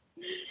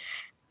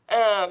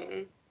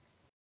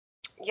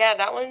yeah,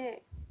 that one,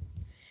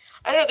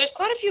 I don't know, there's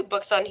quite a few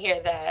books on here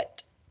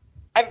that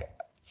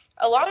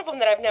a lot of them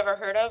that I've never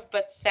heard of,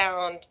 but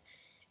sound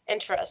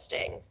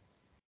interesting.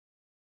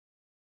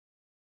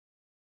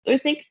 So I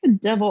think The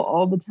Devil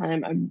All the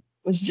Time, I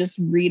was just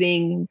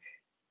reading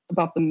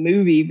about the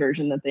movie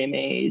version that they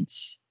made.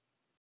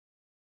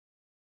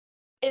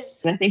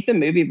 And I think the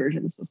movie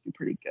version is supposed to be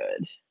pretty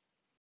good.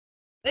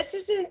 This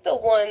isn't the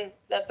one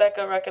that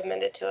Becca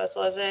recommended to us,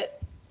 was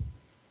it?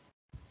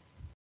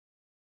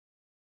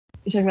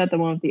 You're talking about the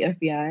one with the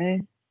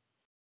FBI?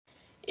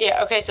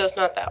 Yeah, okay, so it's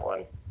not that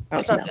one. Oh,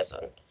 it's not this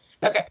one.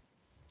 Okay.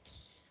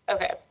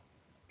 Okay.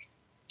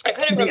 I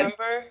couldn't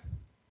remember.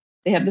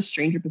 They have The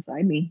Stranger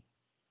Beside Me.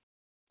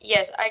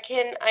 Yes, I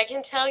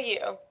can tell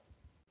you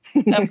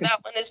that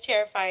one is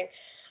terrifying.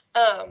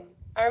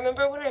 I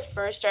remember when I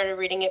first started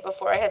reading it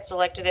before I had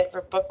selected it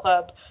for book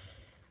club.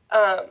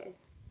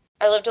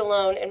 I lived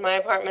alone in my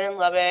apartment in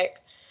Lubbock,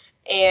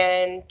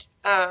 and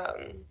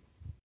I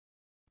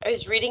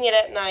was reading it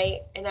at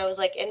night, and I was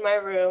like in my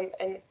room,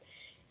 and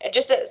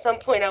just at some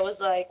point I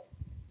was like,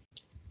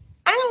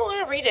 I don't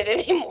want to read it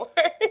anymore.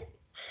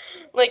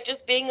 Like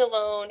just being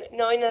alone,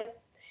 knowing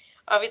that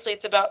obviously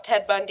it's about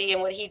Ted Bundy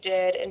and what he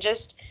did, and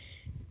just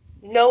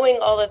knowing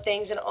all the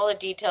things and all the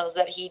details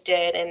that he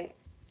did and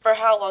for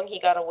how long he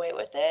got away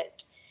with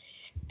it.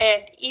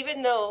 And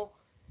even though,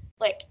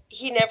 like,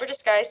 he never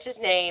disguised his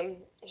name,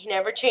 he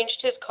never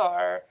changed his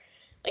car,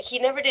 like, he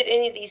never did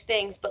any of these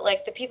things, but,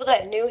 like, the people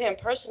that knew him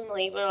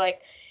personally were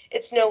like,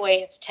 it's no way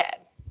it's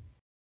Ted.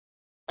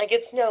 Like,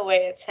 it's no way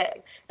it's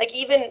him. Like,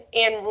 even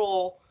Ann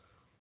Rule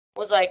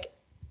was like,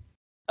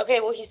 okay,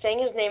 well, he's saying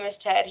his name is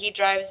Ted. He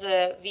drives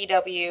a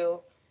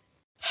VW.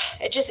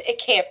 It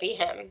can't be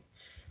him.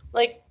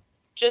 Like,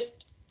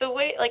 just the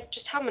way, like,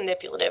 just how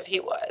manipulative he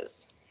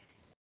was.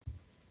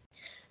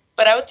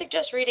 But I would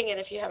suggest reading it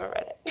if you haven't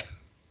read it.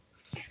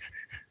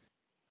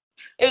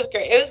 It was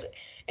great.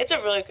 It's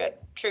a really good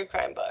true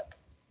crime book.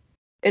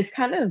 It's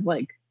kind of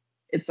like,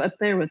 it's up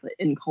there with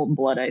In Cold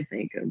Blood, I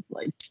think, of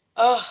like,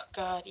 oh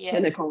god, yes,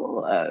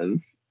 pinnacle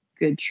of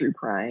good true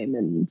crime.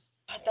 And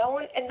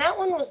that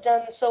one was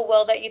done so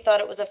well that you thought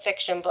it was a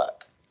fiction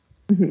book.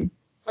 Mm-hmm.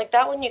 Like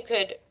that one you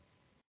could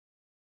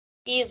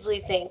easily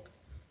think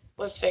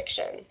was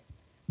fiction.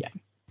 Yeah.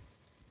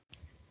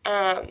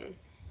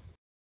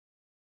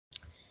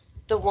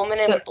 The Woman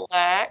in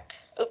Black.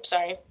 Oops,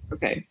 sorry.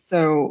 Okay,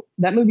 so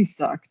that movie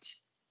sucked.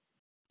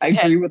 I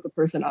agree with the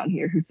person on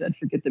here who said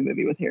forget the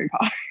movie with Harry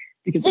Potter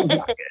because it was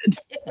not good.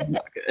 It was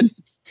not good.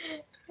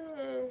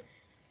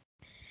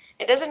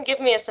 It doesn't give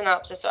me a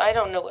synopsis, so I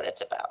don't know what it's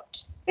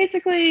about.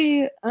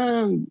 Basically,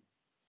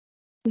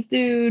 this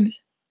dude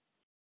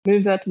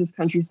moves out to this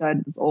countryside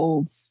to this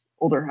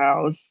older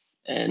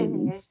house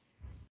and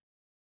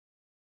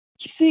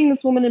keeps seeing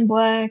this woman in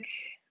black.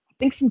 I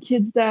think some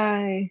kids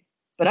die,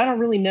 but I don't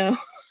really know.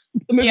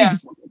 The movie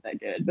just wasn't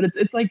that good. But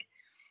it's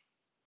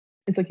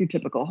like your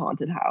typical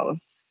haunted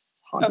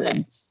house,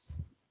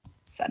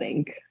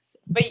 setting. So.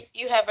 But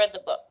you have read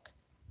the book?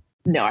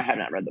 No, I have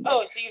not read the book.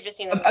 Oh, so you've just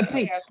seen the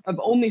movie. I've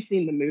only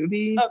seen the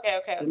movie. Okay.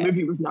 The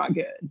movie was not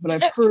good, but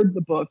I've heard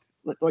the book.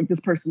 Like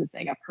this person is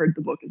saying, I've heard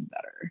the book is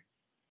better.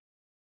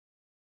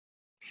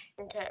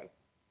 Okay.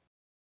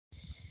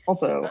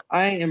 Also,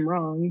 I am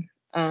wrong.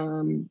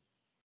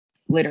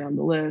 Later on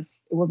the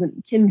list, it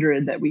wasn't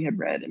Kindred that we had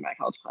read in my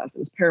college class. It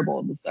was Parable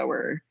of the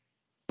Sower,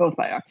 both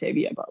by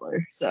Octavia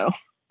Butler. So.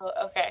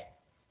 Okay.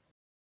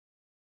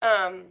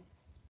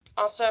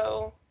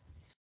 Also,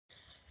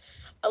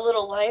 A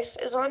Little Life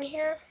is on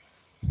here.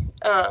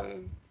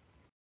 I've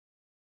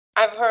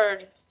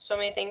heard so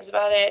many things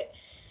about it.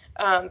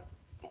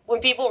 When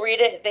people read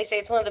it, they say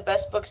it's one of the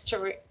best books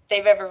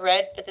they've ever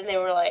read, but then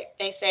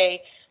they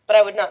say, but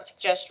I would not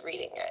suggest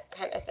reading it,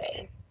 kind of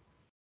thing.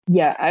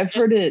 Yeah, I've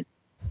heard it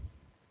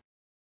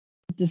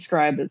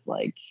described as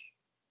like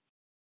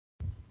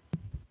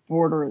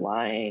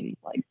borderline,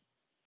 like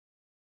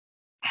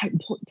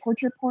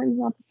torture porn is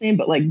not the same,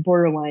 but like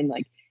borderline,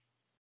 like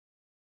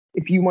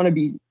if you want to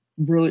be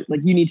really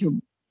like you need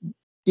to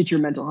get your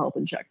mental health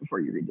in check before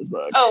you read this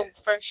book. Oh,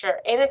 for sure.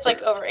 And it's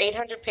like over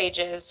 800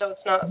 pages, so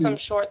it's not some Mhm.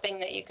 short thing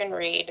that you can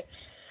read.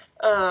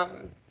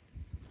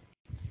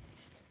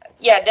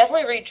 Yeah,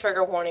 definitely read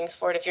trigger warnings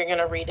for it if you're going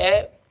to read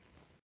it.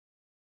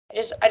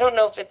 I don't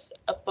know if it's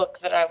a book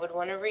that I would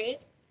want to read.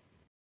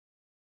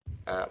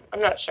 I'm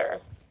not sure.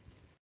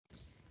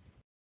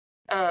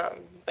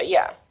 But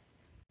yeah.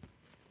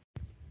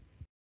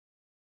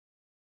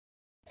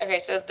 Okay,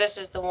 so this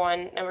is the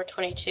one, number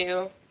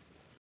 22.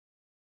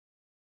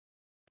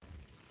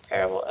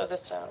 Parable of the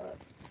Sower.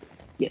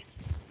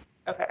 Yes.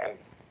 Okay.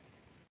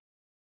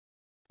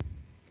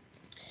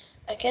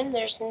 Again,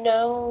 there's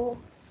no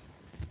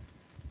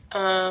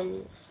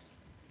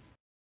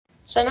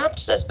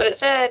synopsis, but it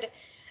said,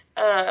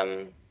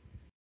 I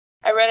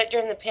read it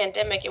during the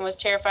pandemic and was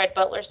terrified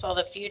Butler saw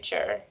the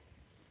future.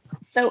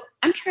 So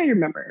I'm trying to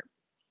remember.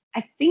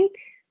 I think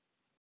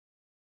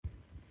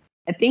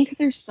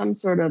there's some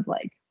sort of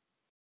like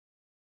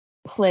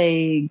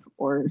plague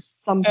or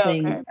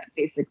something Okay. that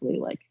basically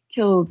like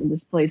kills and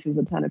displaces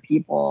a ton of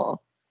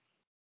people.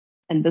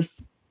 And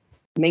this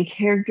main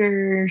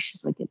character,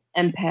 she's like an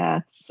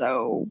empath,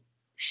 so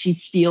she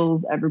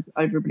feels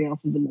everybody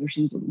else's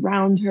emotions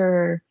around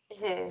her.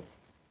 Mm-hmm.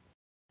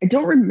 I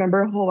don't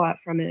remember a whole lot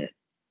from it.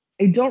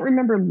 I don't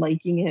remember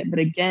liking it, but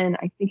again,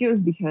 I think it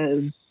was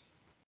because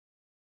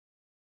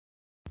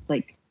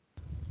like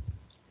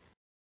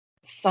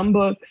some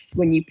books,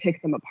 when you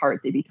pick them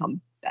apart, they become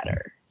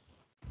better.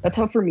 That's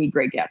how for me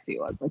Great Gatsby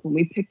was. Like when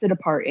we picked it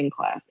apart in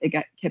class,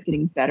 kept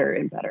getting better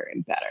and better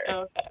and better.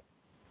 Okay.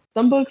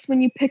 Some books,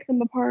 when you pick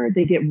them apart,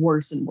 they get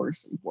worse and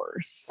worse and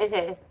worse.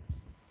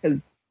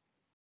 Because,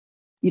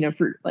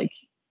 for like,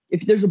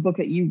 if there's a book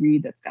that you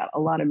read that's got a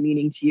lot of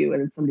meaning to you,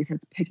 and then somebody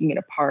starts picking it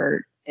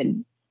apart,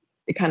 and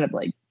it kind of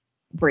like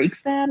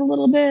breaks that a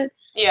little bit.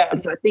 Yeah.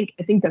 And so I think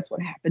that's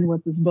what happened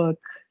with this book.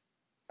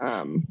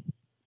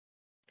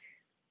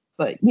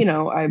 But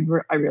I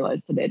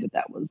realized today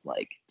that was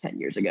like 10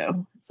 years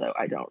ago, so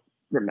I don't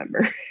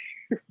remember.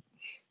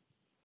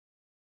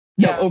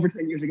 Yeah. No, over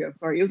 10 years ago.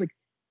 Sorry, it was like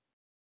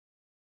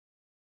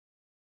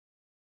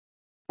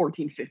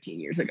 14, 15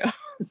 years ago.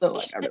 So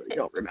like I really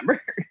don't remember.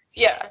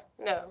 Yeah,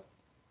 no.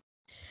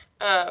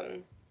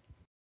 The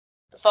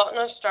Fault in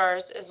Our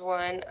Stars is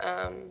one.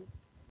 I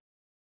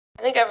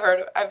think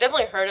I've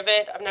definitely heard of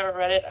it. I've never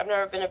read it. I've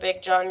never been a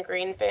big John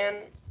Green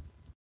fan.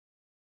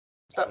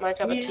 It's not my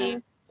cup of tea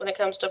when it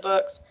comes to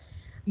books.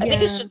 I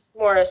think it's just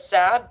more a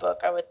sad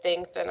book, I would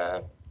think, than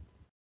a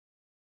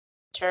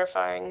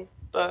terrifying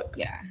book.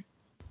 Yeah.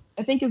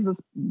 I think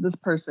is this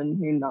person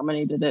who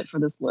nominated it for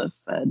this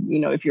list said,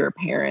 if you're a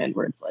parent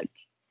where it's like,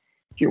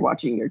 if you're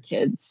watching your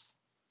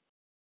kids,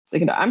 it's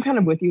like, I'm kind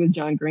of with you with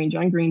John Green.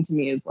 John Green to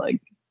me is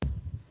like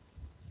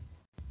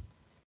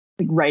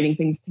writing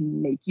things to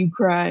make you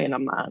cry, and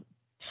I'm not.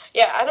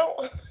 Yeah, I don't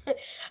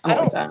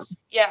like that.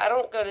 Yeah, I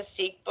don't go to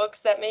seek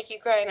books that make you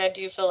cry, and I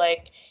do feel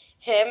like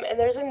him, and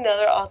there's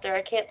another author,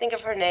 I can't think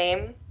of her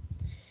name,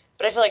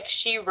 but I feel like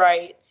she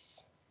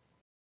writes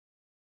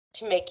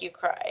to make you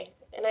cry,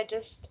 and I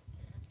just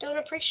don't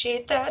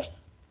appreciate that.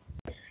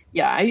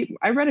 Yeah,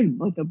 I read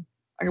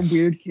a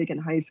weird kick in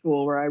high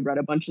school where I read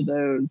a bunch of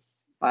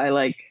those by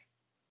like,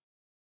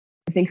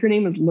 I think her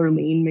name is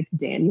Lurleen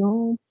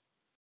McDaniel,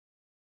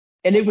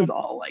 and it was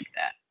all like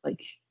that.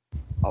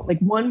 Like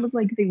one was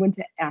like they went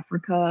to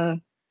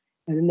Africa,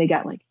 and then they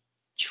got like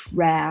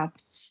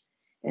trapped,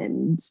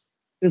 and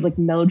it was like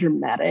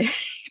melodramatic.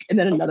 And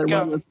then another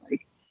one was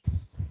like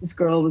this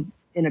girl was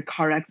in a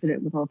car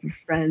accident with all of her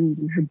friends,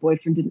 and her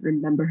boyfriend didn't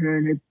remember her,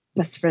 and her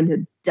best friend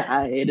had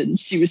died, and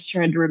she was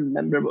trying to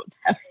remember what was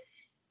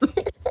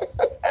happening.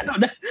 I don't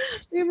know.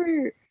 They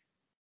were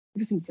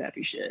some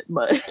sappy shit,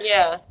 but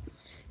yeah.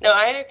 No,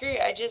 I agree.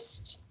 I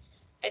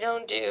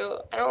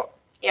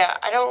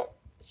don't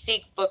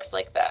seek books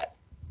like that.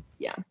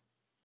 Yeah.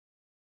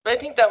 But I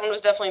think that one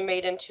was definitely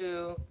made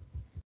into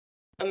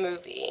a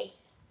movie.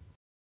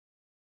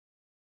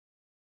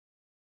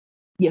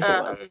 Yes,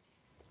 it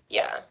was.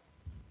 Yeah.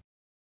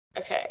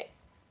 Okay.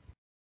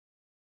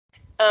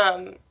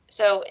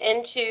 So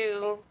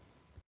Into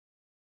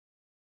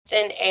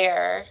Thin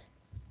Air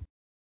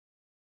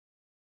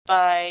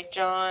by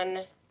John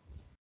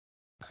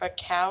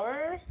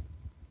Krakauer.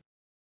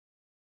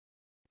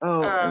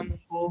 Oh,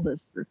 hold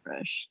this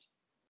refreshed.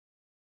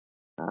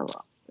 I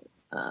lost it.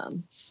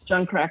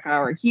 John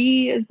Krakauer.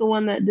 He is the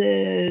one that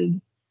did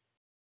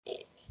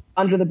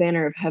Under the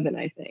Banner of Heaven,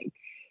 I think.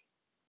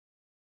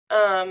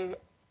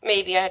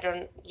 Maybe I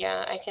don't.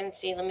 Yeah, I can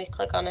see. Let me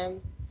click on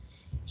him.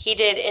 He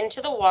did Into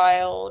the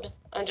Wild,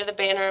 Under the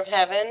Banner of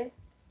Heaven.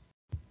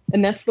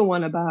 And that's the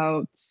one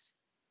about,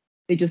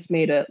 they just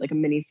made a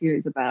mini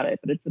series about it,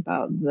 but it's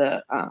about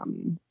the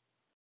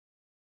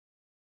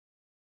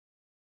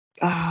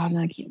no,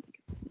 I can't think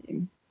of his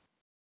name.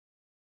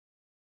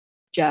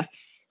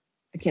 Jeff's.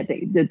 I can't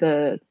think. Did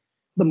the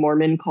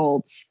Mormon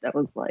cult that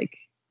was like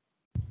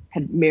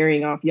had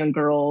marrying off young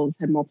girls,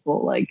 had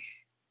multiple like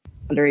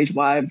underage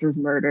wives, there was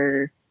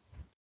murder.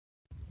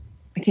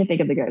 I can't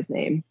think of the guy's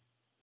name.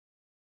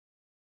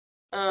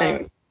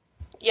 Anyways.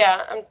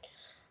 Yeah,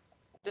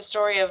 the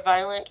story of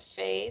Violent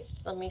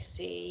Faith. Let me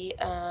see.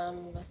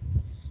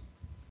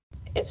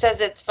 It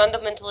says it's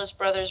fundamentalist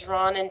brothers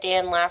Ron and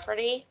Dan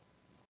Lafferty,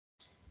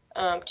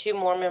 two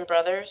Mormon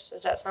brothers.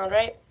 Does that sound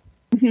right?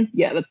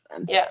 Yeah, that's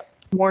them. Yeah.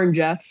 Warren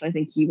Jeffs, I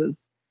think he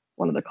was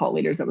one of the cult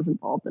leaders that was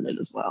involved in it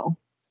as well.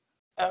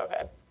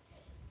 Okay.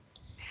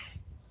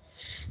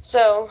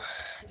 So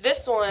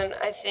this one,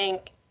 I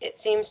think it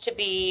seems to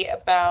be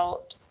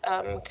about,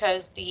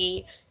 because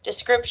the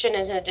description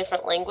is in a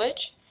different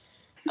language.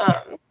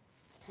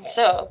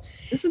 So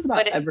this is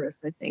about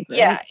Everest, I think, right?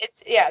 Yeah,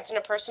 it's in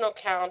a personal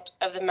account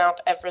of the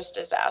Mount Everest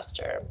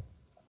disaster,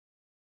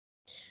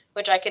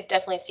 which I could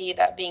definitely see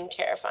that being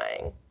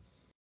terrifying.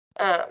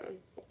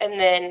 And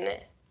then,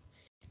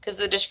 because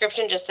the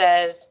description just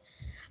says,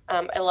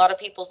 a lot of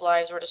people's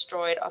lives were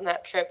destroyed on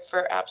that trip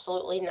for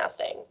absolutely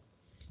nothing.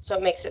 So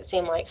it makes it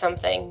seem like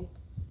something.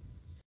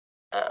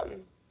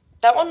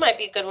 That one might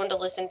be a good one to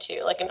listen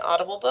to, like an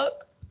Audible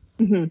book.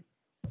 Mm-hmm.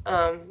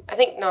 I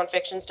think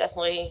nonfictions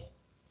definitely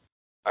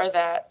are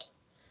that.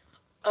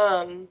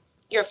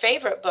 Your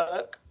favorite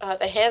book,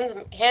 The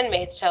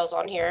Handmaid's Tale's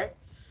on here.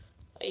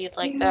 You'd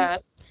like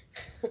that.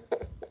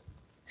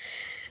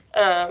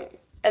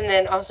 And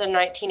then also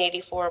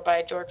 1984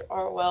 by George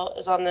Orwell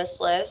is on this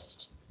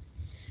list.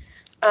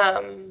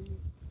 And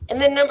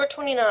then number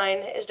 29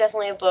 is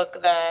definitely a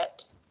book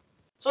that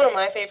it's one of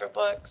my favorite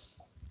books.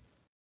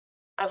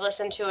 I've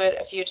listened to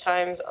it a few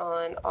times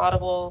on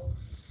Audible,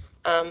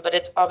 but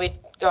it's I'll Be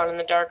Gone in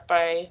the Dark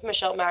by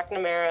Michelle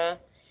McNamara,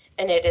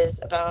 and it is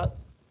about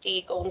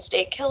the Golden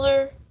State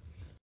Killer.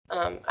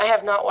 I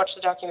have not watched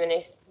the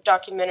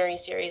documentary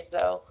series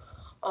though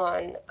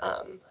on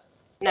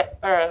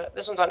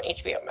this one's on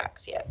HBO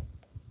Max yet.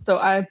 So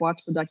I've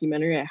watched the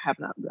documentary. I have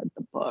not read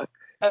the book.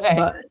 Okay.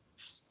 But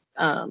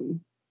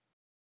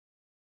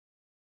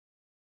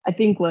I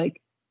think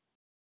like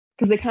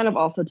because they kind of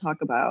also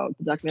talk about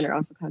the documentary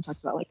also kind of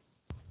talks about like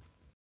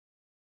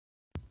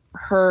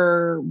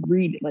her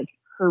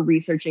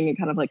researching and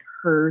kind of like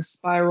her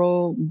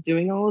spiral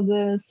doing all of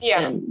this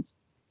and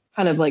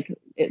kind of like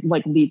it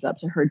like leads up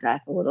to her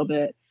death a little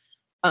bit.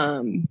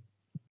 And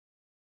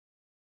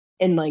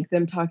like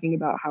them talking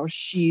about how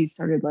she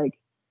started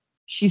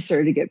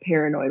to get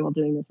paranoid while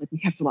doing this. Like, we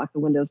have to lock the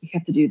windows. We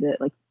have to do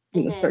that. Like,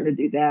 starting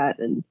to do that.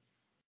 And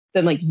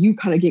then like you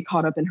kind of get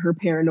caught up in her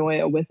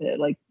paranoia with it.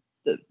 Like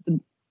the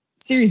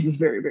series was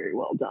very, very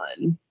well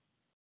done.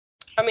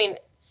 I mean,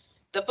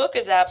 the book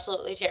is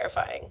absolutely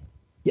terrifying.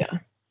 Yeah.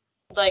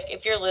 Like,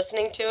 if you're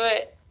listening to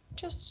it,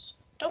 just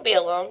don't be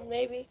alone,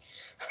 maybe.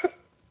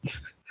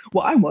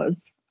 Well, I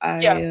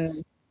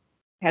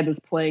had this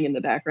playing in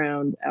the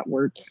background at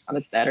work on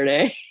a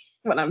Saturday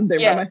when I was there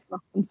by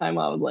myself one time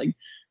while I was like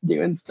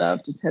doing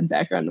stuff, just had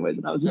background noise,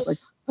 and I was just like,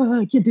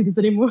 oh, I can't do this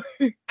anymore.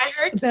 I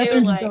heard the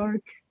bathroom's too, like,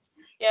 dark.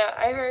 Yeah,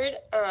 I heard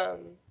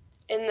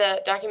in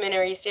the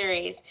documentary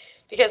series,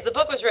 because the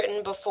book was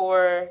written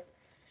before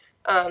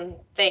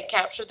they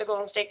captured the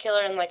Golden State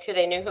Killer and like who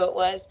they knew who it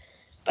was.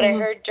 But I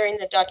heard during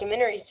the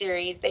documentary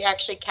series, they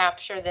actually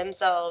capture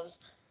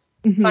themselves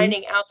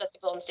finding out that the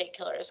Golden State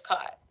Killer is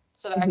caught.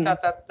 So I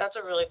thought that's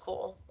a really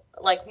cool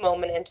like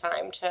moment in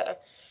time to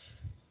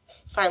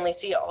finally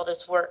see all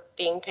this work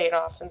being paid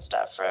off and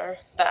stuff for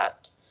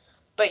that.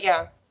 But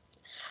yeah,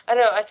 I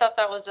don't know. I thought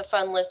that was a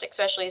fun list,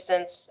 especially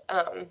since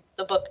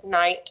the book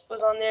Night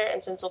was on there,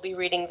 and since we'll be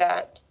reading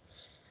that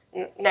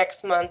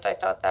next month, I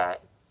thought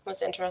that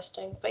was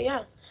interesting. But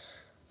yeah,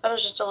 that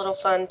was just a little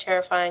fun,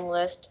 terrifying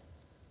list.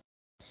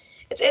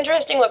 It's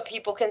interesting what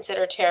people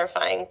consider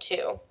terrifying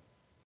too.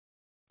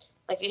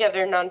 Like, you have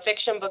their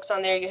nonfiction books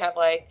on there. You have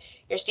like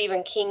your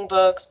Stephen King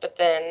books, but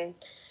then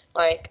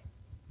like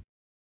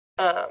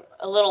A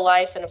Little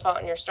Life and A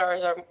Fault in Your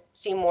Stars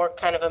seem more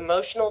kind of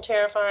emotional,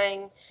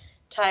 terrifying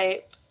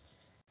type.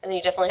 And then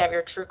you definitely have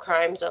your true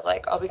crimes of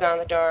like I'll Be Gone in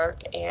the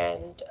Dark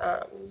and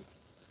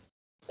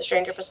The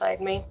Stranger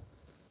Beside Me.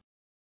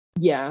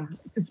 Yeah,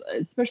 because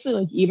especially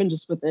like even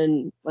just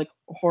within like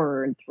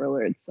horror and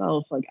thriller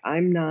itself, like I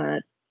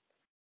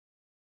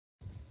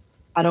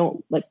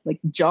don't like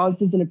Jaws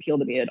doesn't appeal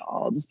to me at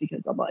all, just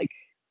because I'm like,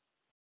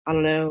 I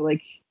don't know,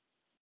 like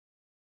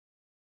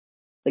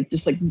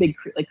just like big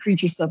like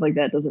creature stuff like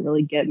that doesn't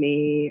really get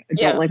me. I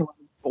don't like a lot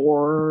of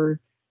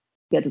gore,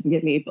 that doesn't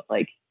get me, but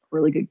like a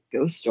really good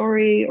ghost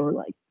story or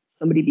like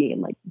somebody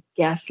being like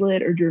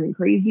gaslit or driven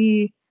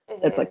crazy,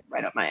 that's like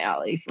right up my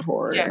alley for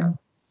horror. Yeah.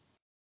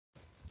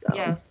 So.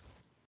 Yeah.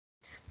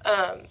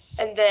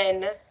 And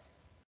then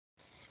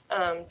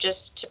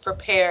just to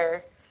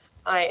prepare,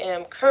 I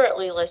am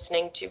currently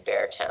listening to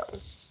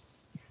Beartown.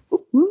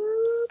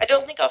 I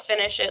don't think I'll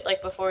finish it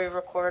like before we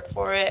record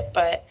for it,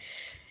 but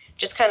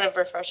just kind of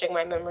refreshing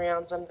my memory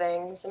on some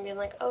things and being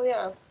like, oh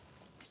yeah.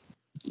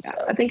 Yeah,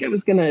 so. I think I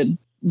was gonna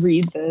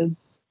read the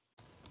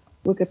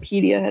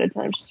Wikipedia ahead of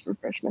time just to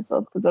refresh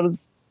myself, because I was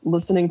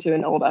listening to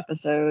an old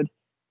episode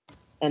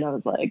and I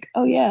was like,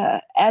 oh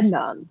yeah,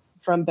 Adnan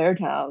from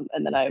Beartown,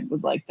 and then I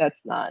was like,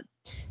 that's not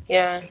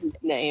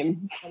his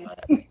name.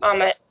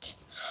 Amit.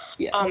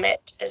 Yeah.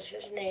 Amit is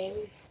his name.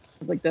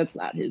 was like, that's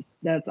not his.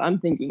 I'm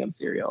thinking of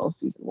Serial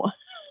season 1.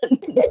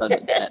 That's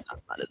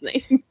not his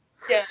name.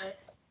 Yeah.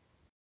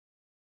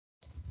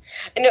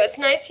 I know it's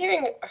nice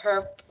hearing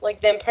her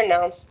like them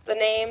pronounce the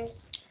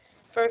names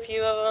for a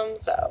few of them.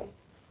 So,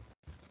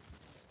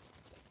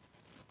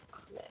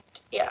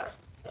 yeah,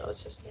 that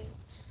was his name.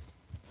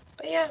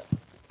 But yeah,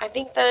 I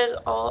think that is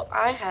all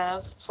I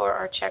have for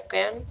our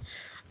check-in.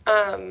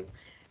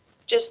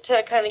 Just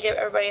to kind of give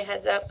everybody a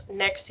heads up,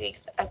 next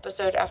week's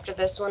episode after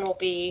this one will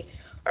be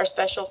our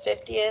special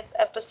 50th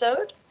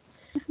episode.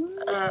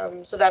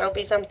 So that'll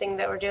be something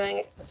that we're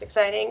doing that's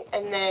exciting.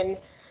 And then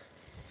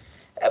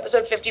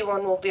episode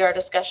 51 will be our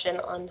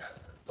discussion on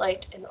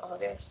Light in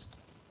August.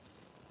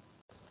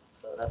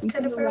 So that's We've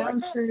kind been of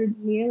around for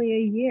nearly a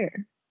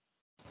year.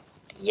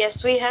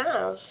 Yes, we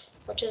have,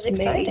 which is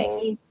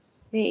exciting.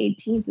 May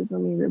 18th is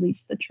when we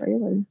released the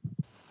trailer.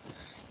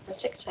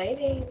 That's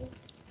exciting.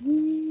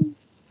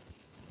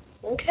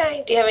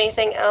 Okay. Do you have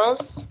anything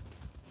else?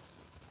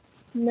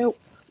 Nope.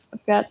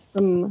 I've got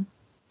some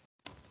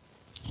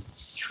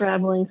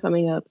traveling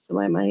coming up,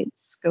 so I might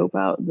scope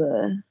out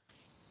the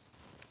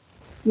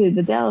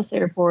Dallas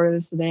airport or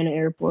the Savannah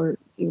airport,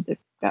 see what they've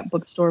got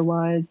bookstore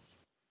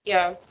wise.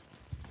 Yeah.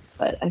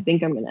 But I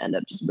think I'm gonna end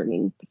up just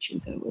bringing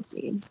Pachinko with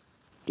me and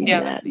reading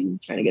that and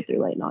trying to get through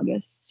Light in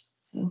August.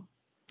 So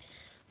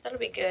that'll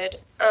be good.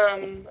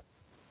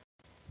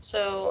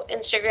 So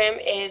Instagram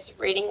is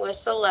Reading with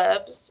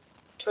Celebs.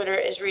 Twitter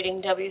is Reading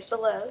W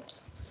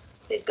Celebs.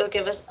 Please go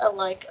give us a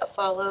like, a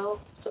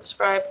follow,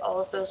 subscribe, all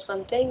of those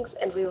fun things,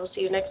 and we will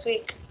see you next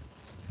week.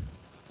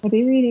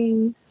 happy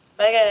reading.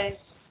 Bye,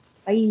 guys.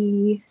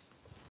 Bye.